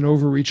that was an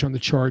overreach on the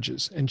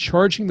charges. And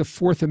charging the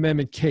Fourth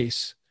Amendment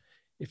case,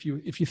 if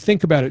you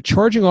think about it,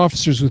 charging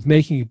officers with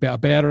making a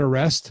bad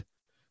arrest,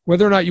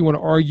 whether or not you want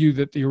to argue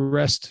that the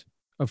arrest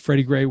of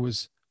Freddie Gray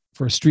was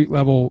for a street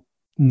level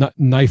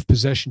knife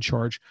possession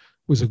charge,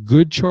 was a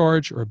good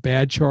charge or a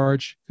bad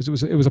charge,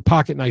 because it was a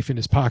pocket knife in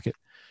his pocket.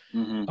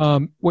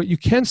 Mm-hmm. What you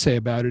can say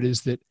about it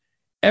is that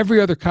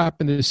every other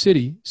cop in the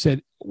city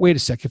said, wait a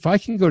sec, if I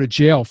can go to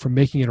jail for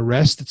making an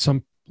arrest that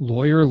some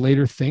lawyer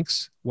later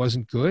thinks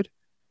wasn't good,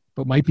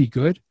 but might be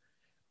good,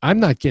 I'm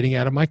not getting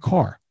out of my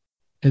car.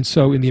 And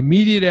so in the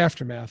immediate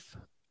aftermath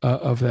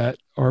of that,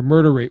 our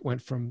murder rate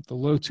went from the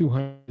low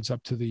 200s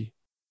up to the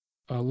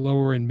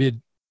lower and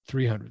mid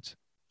 300s,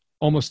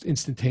 almost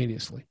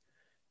instantaneously.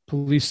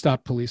 Police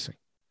stopped policing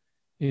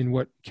in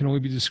what can only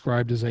be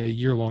described as a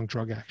year-long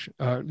job action.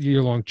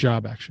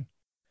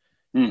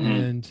 Mm-hmm.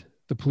 And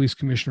the police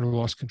commissioner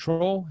lost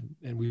control,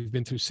 and we've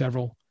been through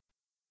several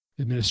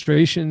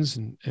administrations,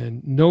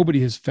 and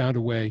nobody has found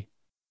a way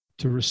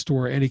to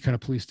restore any kind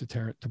of police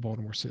deterrent to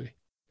Baltimore City.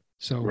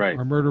 So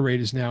Our murder rate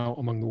is now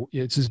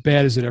it's as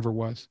bad as it ever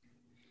was.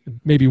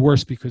 Maybe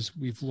worse, because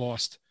we've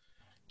lost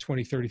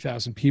 20,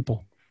 30,000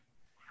 people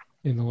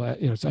in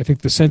the I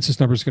think the census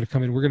number is going to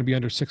come in. We're going to be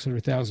under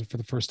 600,000 for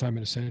the first time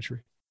in a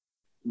century.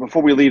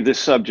 Before we leave this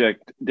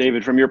subject,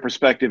 David, from your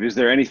perspective, is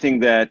there anything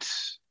that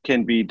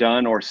can be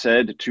done or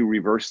said to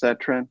reverse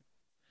that trend?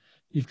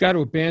 You've got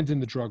to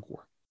abandon the drug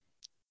war.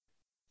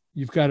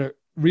 You've got to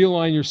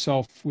realign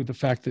yourself with the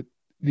fact that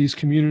these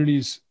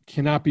communities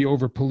cannot be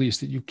over-policed,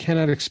 that you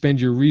cannot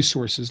expend your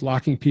resources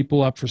locking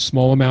people up for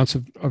small amounts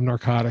of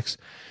narcotics.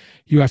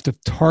 You have to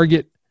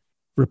target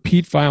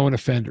repeat violent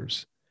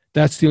offenders.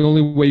 That's the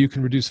only way you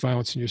can reduce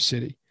violence in your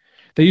city.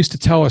 They used to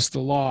tell us the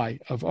lie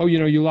of,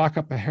 you lock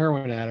up a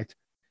heroin addict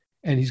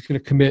and he's going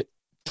to commit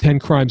 10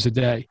 crimes a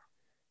day.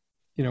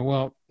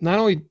 Well, not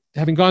only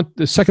having gone,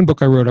 the second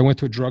book I wrote, I went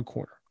to a drug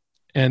corner.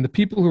 And the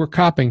people who were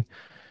copping,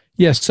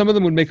 yes, some of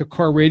them would make a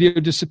car radio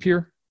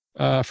disappear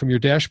from your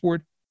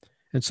dashboard.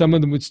 And some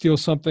of them would steal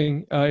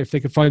something if they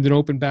could find an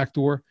open back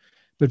door.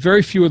 But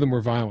very few of them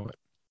were violent.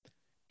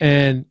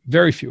 And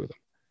very few of them.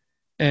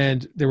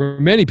 And there were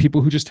many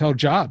people who just held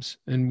jobs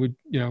and would,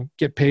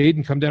 get paid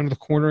and come down to the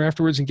corner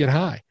afterwards and get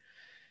high.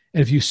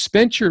 And if you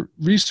spent your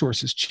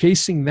resources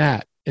chasing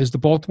that, as the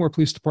Baltimore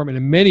Police Department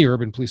and many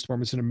urban police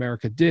departments in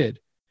America did,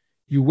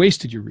 you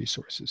wasted your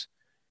resources.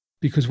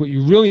 Because what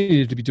you really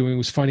needed to be doing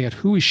was finding out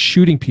who is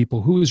shooting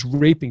people, who is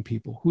raping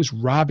people, who is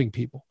robbing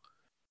people,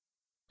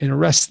 and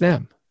arrest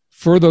them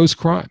for those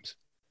crimes.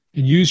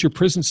 And use your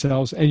prison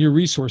cells and your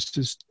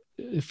resources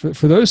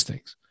for those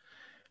things.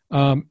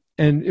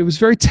 And it was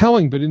very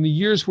telling, but in the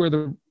years where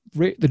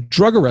the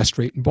drug arrest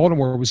rate in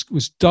Baltimore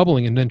was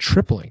doubling and then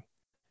tripling,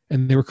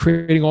 and they were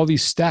creating all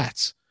these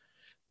stats,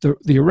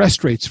 the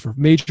arrest rates for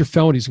major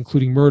felonies,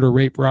 including murder,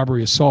 rape,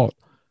 robbery, assault,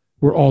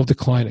 were all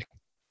declining.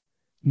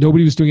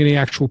 Nobody was doing any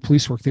actual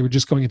police work. They were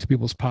just going into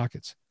people's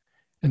pockets.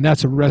 And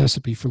that's a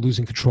recipe for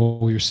losing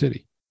control of your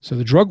city. So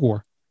the drug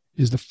war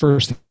is the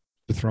first thing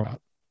to throw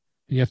out.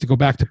 And you have to go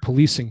back to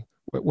policing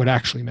what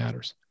actually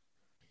matters.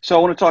 So I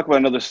want to talk about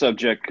another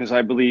subject, because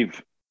I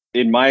believe,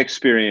 in my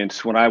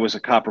experience, when I was a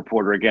cop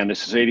reporter, again,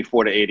 this is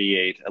 84 to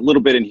 88, a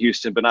little bit in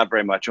Houston, but not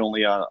very much,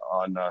 only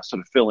on sort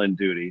of fill-in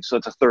duty. So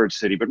it's a third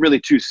city, but really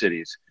two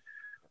cities.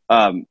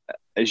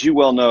 As you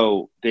well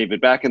know,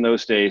 David, back in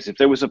those days, if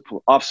there was an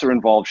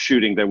officer-involved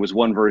shooting, there was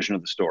one version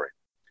of the story.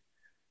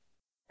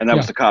 And that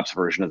was the cops'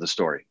 version of the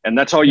story. And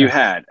that's all you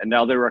had. And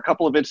now there were a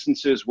couple of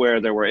instances where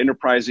there were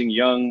enterprising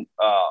young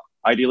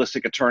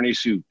idealistic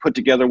attorneys who put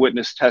together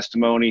witness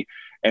testimony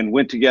and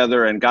went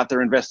together and got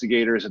their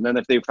investigators. And then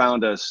if they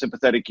found a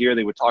sympathetic ear,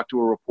 they would talk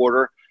to a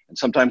reporter. And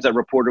sometimes that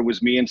reporter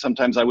was me. And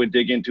sometimes I would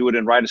dig into it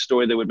and write a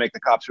story that would make the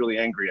cops really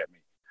angry at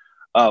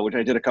me, which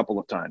I did a couple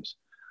of times.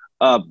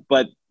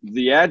 But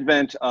the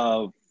advent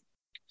of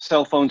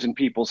cell phones in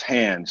people's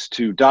hands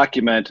to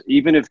document,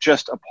 even if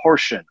just a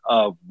portion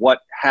of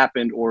what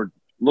happened or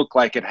looked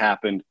like it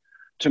happened,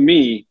 to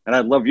me, and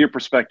I'd love your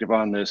perspective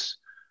on this,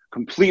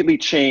 completely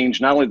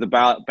changed not only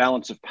the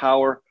balance of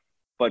power,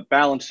 but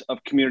balance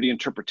of community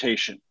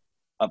interpretation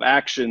of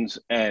actions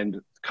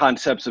and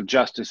concepts of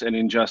justice and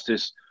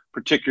injustice,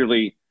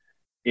 particularly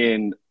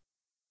in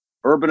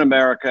urban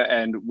America,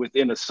 and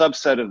within a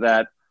subset of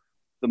that,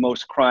 the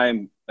most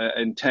crime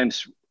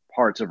intense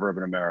parts of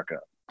urban America.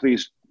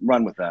 Please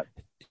run with that.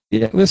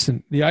 Yeah.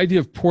 Listen, the idea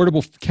of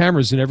portable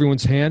cameras in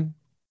everyone's hand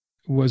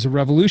was a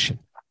revolution.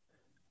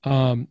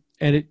 And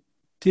it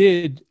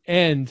did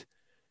end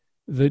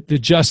the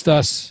Just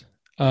Us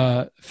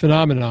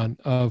phenomenon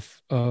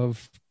of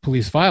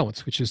police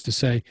violence, which is to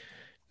say,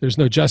 there's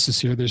no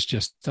justice here, there's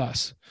just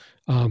us.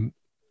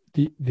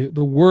 The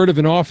word of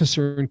an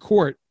officer in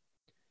court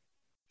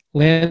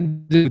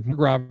landed with more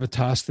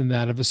gravitas than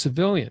that of a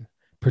civilian,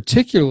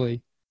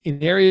 particularly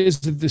in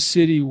areas of the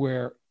city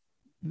where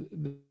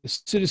the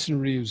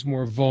citizenry was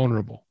more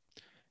vulnerable.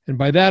 And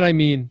by that, I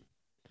mean,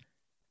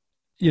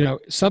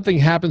 something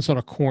happens on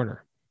a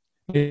corner,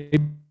 maybe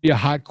a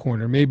hot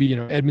corner, maybe,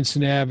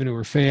 Edmondson Avenue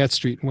or Fayette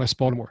Street in West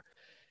Baltimore.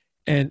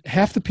 And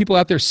half the people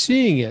out there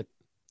seeing it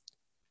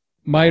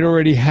might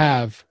already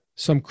have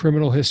some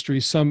criminal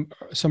history, some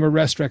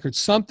arrest record,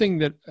 something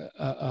that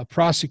a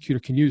prosecutor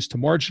can use to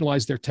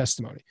marginalize their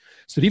testimony.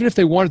 So that even if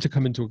they wanted to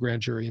come into a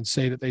grand jury and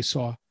say that they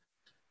saw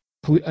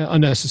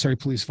unnecessary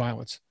police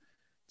violence,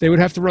 they would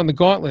have to run the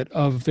gauntlet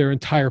of their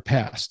entire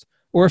past.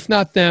 Or if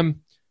not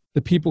them,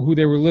 the people who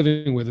they were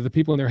living with, or the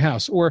people in their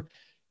house. Or,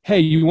 hey,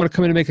 you want to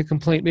come in and make a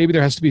complaint, maybe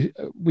there has to be,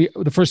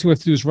 the first thing we have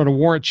to do is run a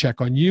warrant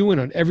check on you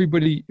and on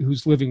everybody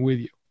who's living with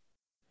you.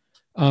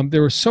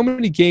 There were so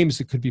many games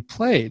that could be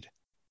played.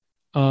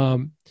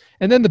 And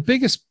then the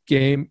biggest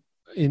game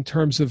in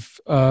terms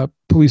of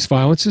police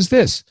violence is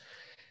this,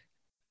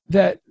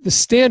 that the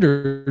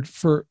standard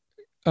for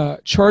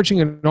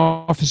charging an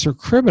officer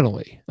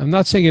criminally, I'm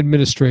not saying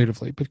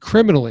administratively, but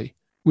criminally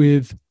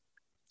with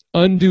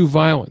undue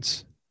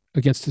violence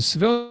against a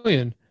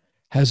civilian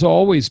has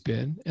always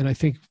been, and I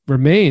think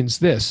remains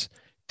this: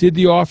 did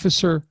the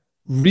officer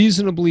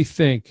reasonably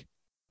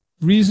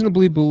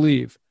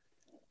believe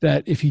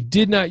that if he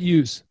did not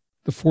use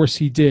the force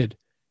he did,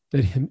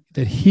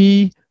 that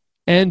he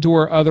and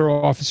or other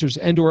officers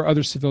and or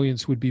other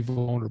civilians would be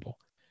vulnerable?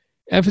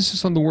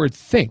 Emphasis on the word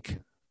think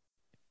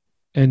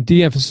and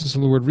de-emphasis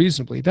on the word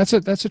reasonably. That's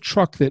a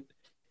truck that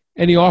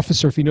any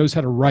officer, if he knows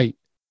how to write,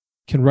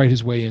 can write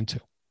his way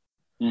into.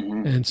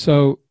 Mm-hmm. And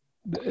so,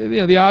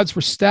 the odds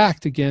were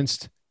stacked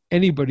against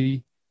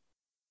anybody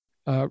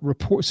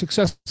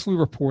successfully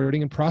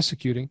reporting and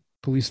prosecuting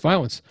police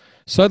violence.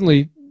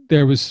 Suddenly,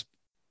 there was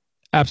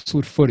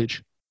absolute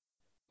footage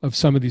of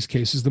some of these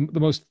cases. The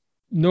most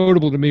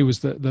notable to me was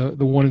the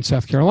one in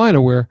South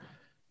Carolina where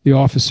the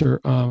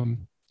officer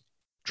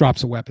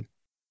drops a weapon.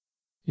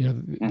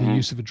 The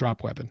use of a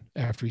drop weapon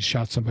after he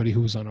shot somebody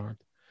who was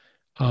unarmed.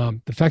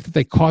 The fact that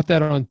they caught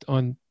that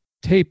on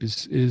tape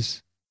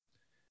is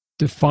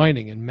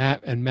defining and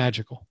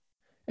magical,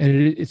 and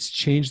it's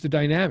changed the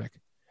dynamic.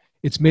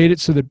 It's made it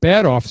so that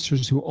bad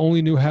officers who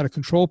only knew how to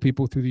control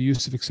people through the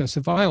use of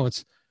excessive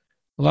violence,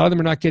 a lot of them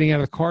are not getting out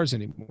of the cars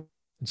anymore,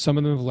 and some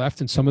of them have left,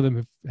 and some of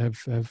them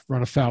have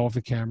run afoul of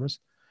the cameras,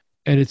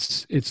 and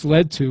it's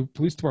led to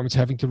police departments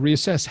having to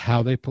reassess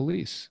how they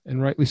police,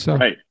 and rightly so.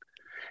 Right.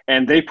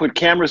 And they put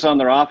cameras on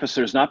their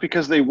officers, not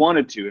because they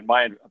wanted to, in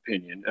my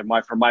opinion,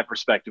 from my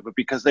perspective, but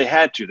because they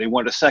had to. They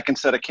wanted a second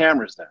set of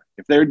cameras there.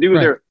 If they were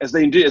doing as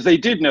they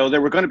did know there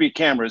were going to be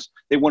cameras,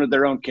 they wanted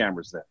their own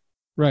cameras there.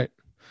 Right.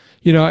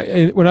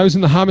 When I was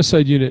in the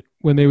homicide unit,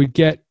 when they would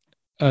get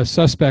a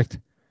suspect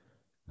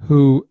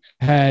who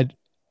had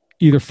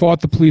either fought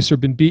the police or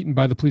been beaten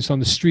by the police on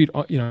the street,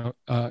 on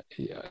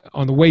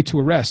the way to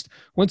arrest,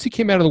 once he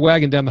came out of the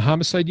wagon down the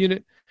homicide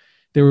unit,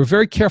 they were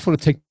very careful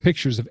to take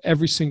pictures of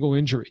every single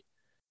injury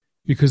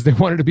because they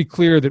wanted to be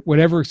clear that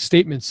whatever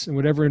statements and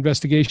whatever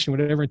investigation,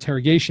 whatever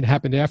interrogation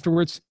happened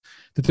afterwards,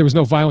 that there was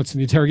no violence in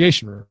the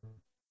interrogation room.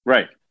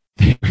 Right.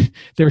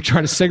 They were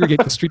trying to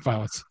segregate the street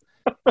violence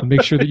and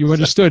make sure that you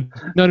understood,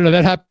 no,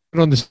 that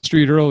happened on the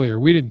street earlier.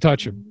 We didn't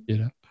touch him,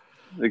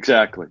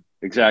 Exactly.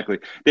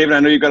 David, I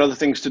know you've got other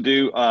things to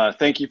do.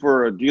 Thank you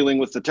for dealing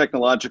with the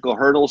technological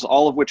hurdles,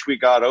 all of which we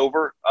got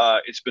over.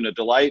 It's been a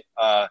delight.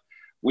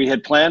 We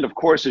had planned, of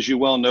course, as you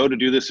well know, to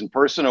do this in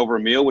person over a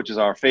meal, which is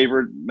our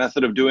favorite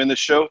method of doing this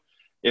show.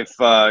 If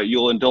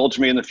you'll indulge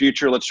me in the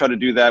future, let's try to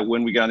do that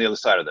when we get on the other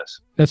side of this.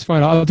 That's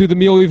fine. I'll do the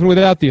meal even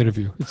without the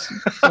interview. It's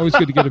always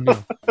good to get a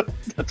meal.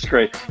 That's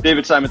great.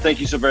 David Simon, thank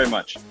you so very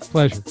much.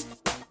 Pleasure.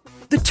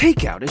 The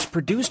Takeout is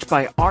produced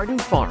by Arden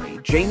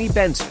Farhi, Jamie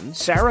Benson,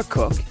 Sarah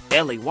Cook,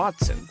 Ellie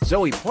Watson,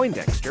 Zoe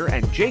Poindexter,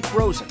 and Jake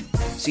Rosen.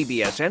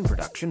 CBSN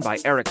production by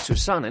Eric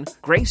Susanen,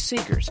 Grace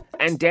Seegers,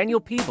 and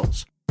Daniel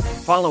Peebles.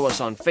 Follow us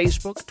on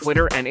Facebook,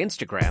 Twitter, and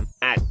Instagram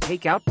at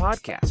Takeout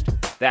Podcast.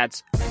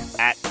 That's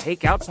at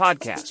Takeout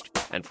Podcast.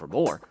 And for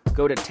more,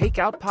 go to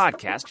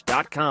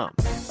takeoutpodcast.com.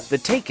 The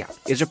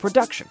Takeout is a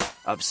production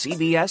of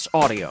CBS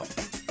Audio.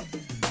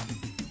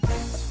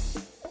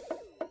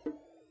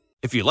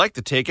 If you like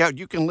The Takeout,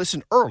 you can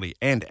listen early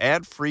and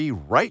ad-free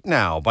right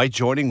now by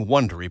joining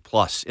Wondery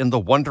Plus in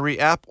the Wondery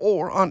app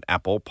or on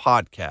Apple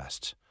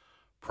Podcasts.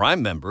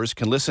 Prime members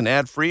can listen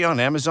ad-free on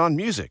Amazon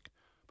Music.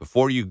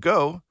 Before you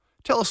go,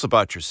 tell us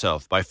about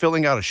yourself by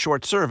filling out a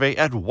short survey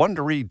at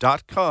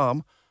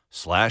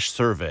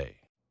Wondery.com/survey.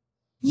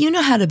 You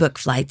know how to book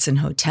flights and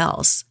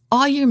hotels.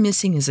 All you're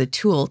missing is a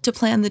tool to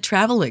plan the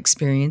travel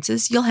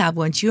experiences you'll have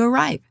once you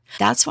arrive.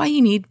 That's why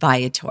you need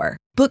Viator.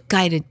 Book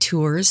guided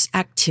tours,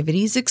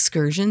 activities,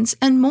 excursions,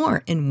 and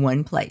more in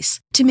one place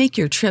to make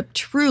your trip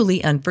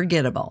truly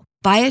unforgettable.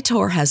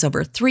 Viator has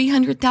over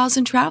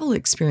 300,000 travel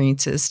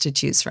experiences to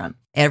choose from.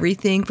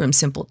 Everything from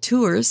simple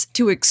tours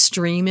to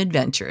extreme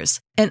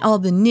adventures and all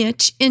the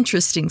niche,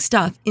 interesting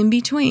stuff in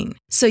between.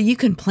 So you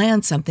can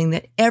plan something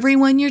that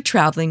everyone you're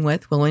traveling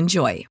with will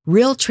enjoy.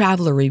 Real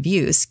traveler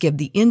reviews give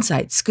the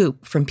inside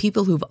scoop from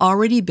people who've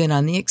already been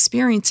on the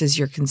experiences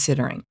you're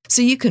considering.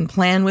 So you can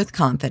plan with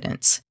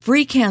confidence.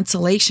 Free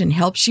cancellation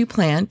helps you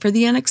plan for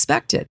the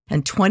unexpected.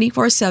 And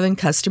 24/7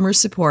 customer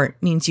support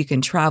means you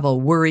can travel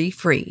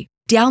worry-free.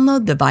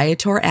 Download the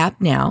Viator app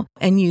now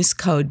and use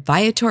code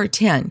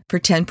Viator10 for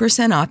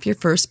 10% off your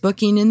first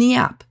booking in the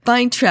app.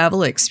 Find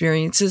travel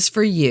experiences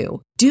for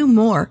you. Do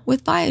more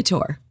with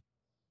Viator.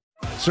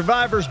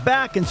 Survivor's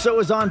back, and so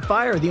is On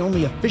Fire, the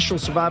only official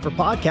Survivor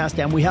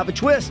podcast, and we have a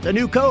twist, a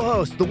new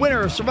co-host, the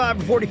winner of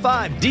Survivor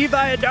 45, Dee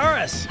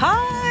Valladares.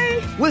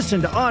 Hi!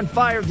 Listen to On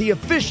Fire, the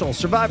official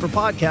Survivor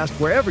podcast,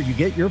 wherever you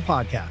get your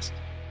podcast.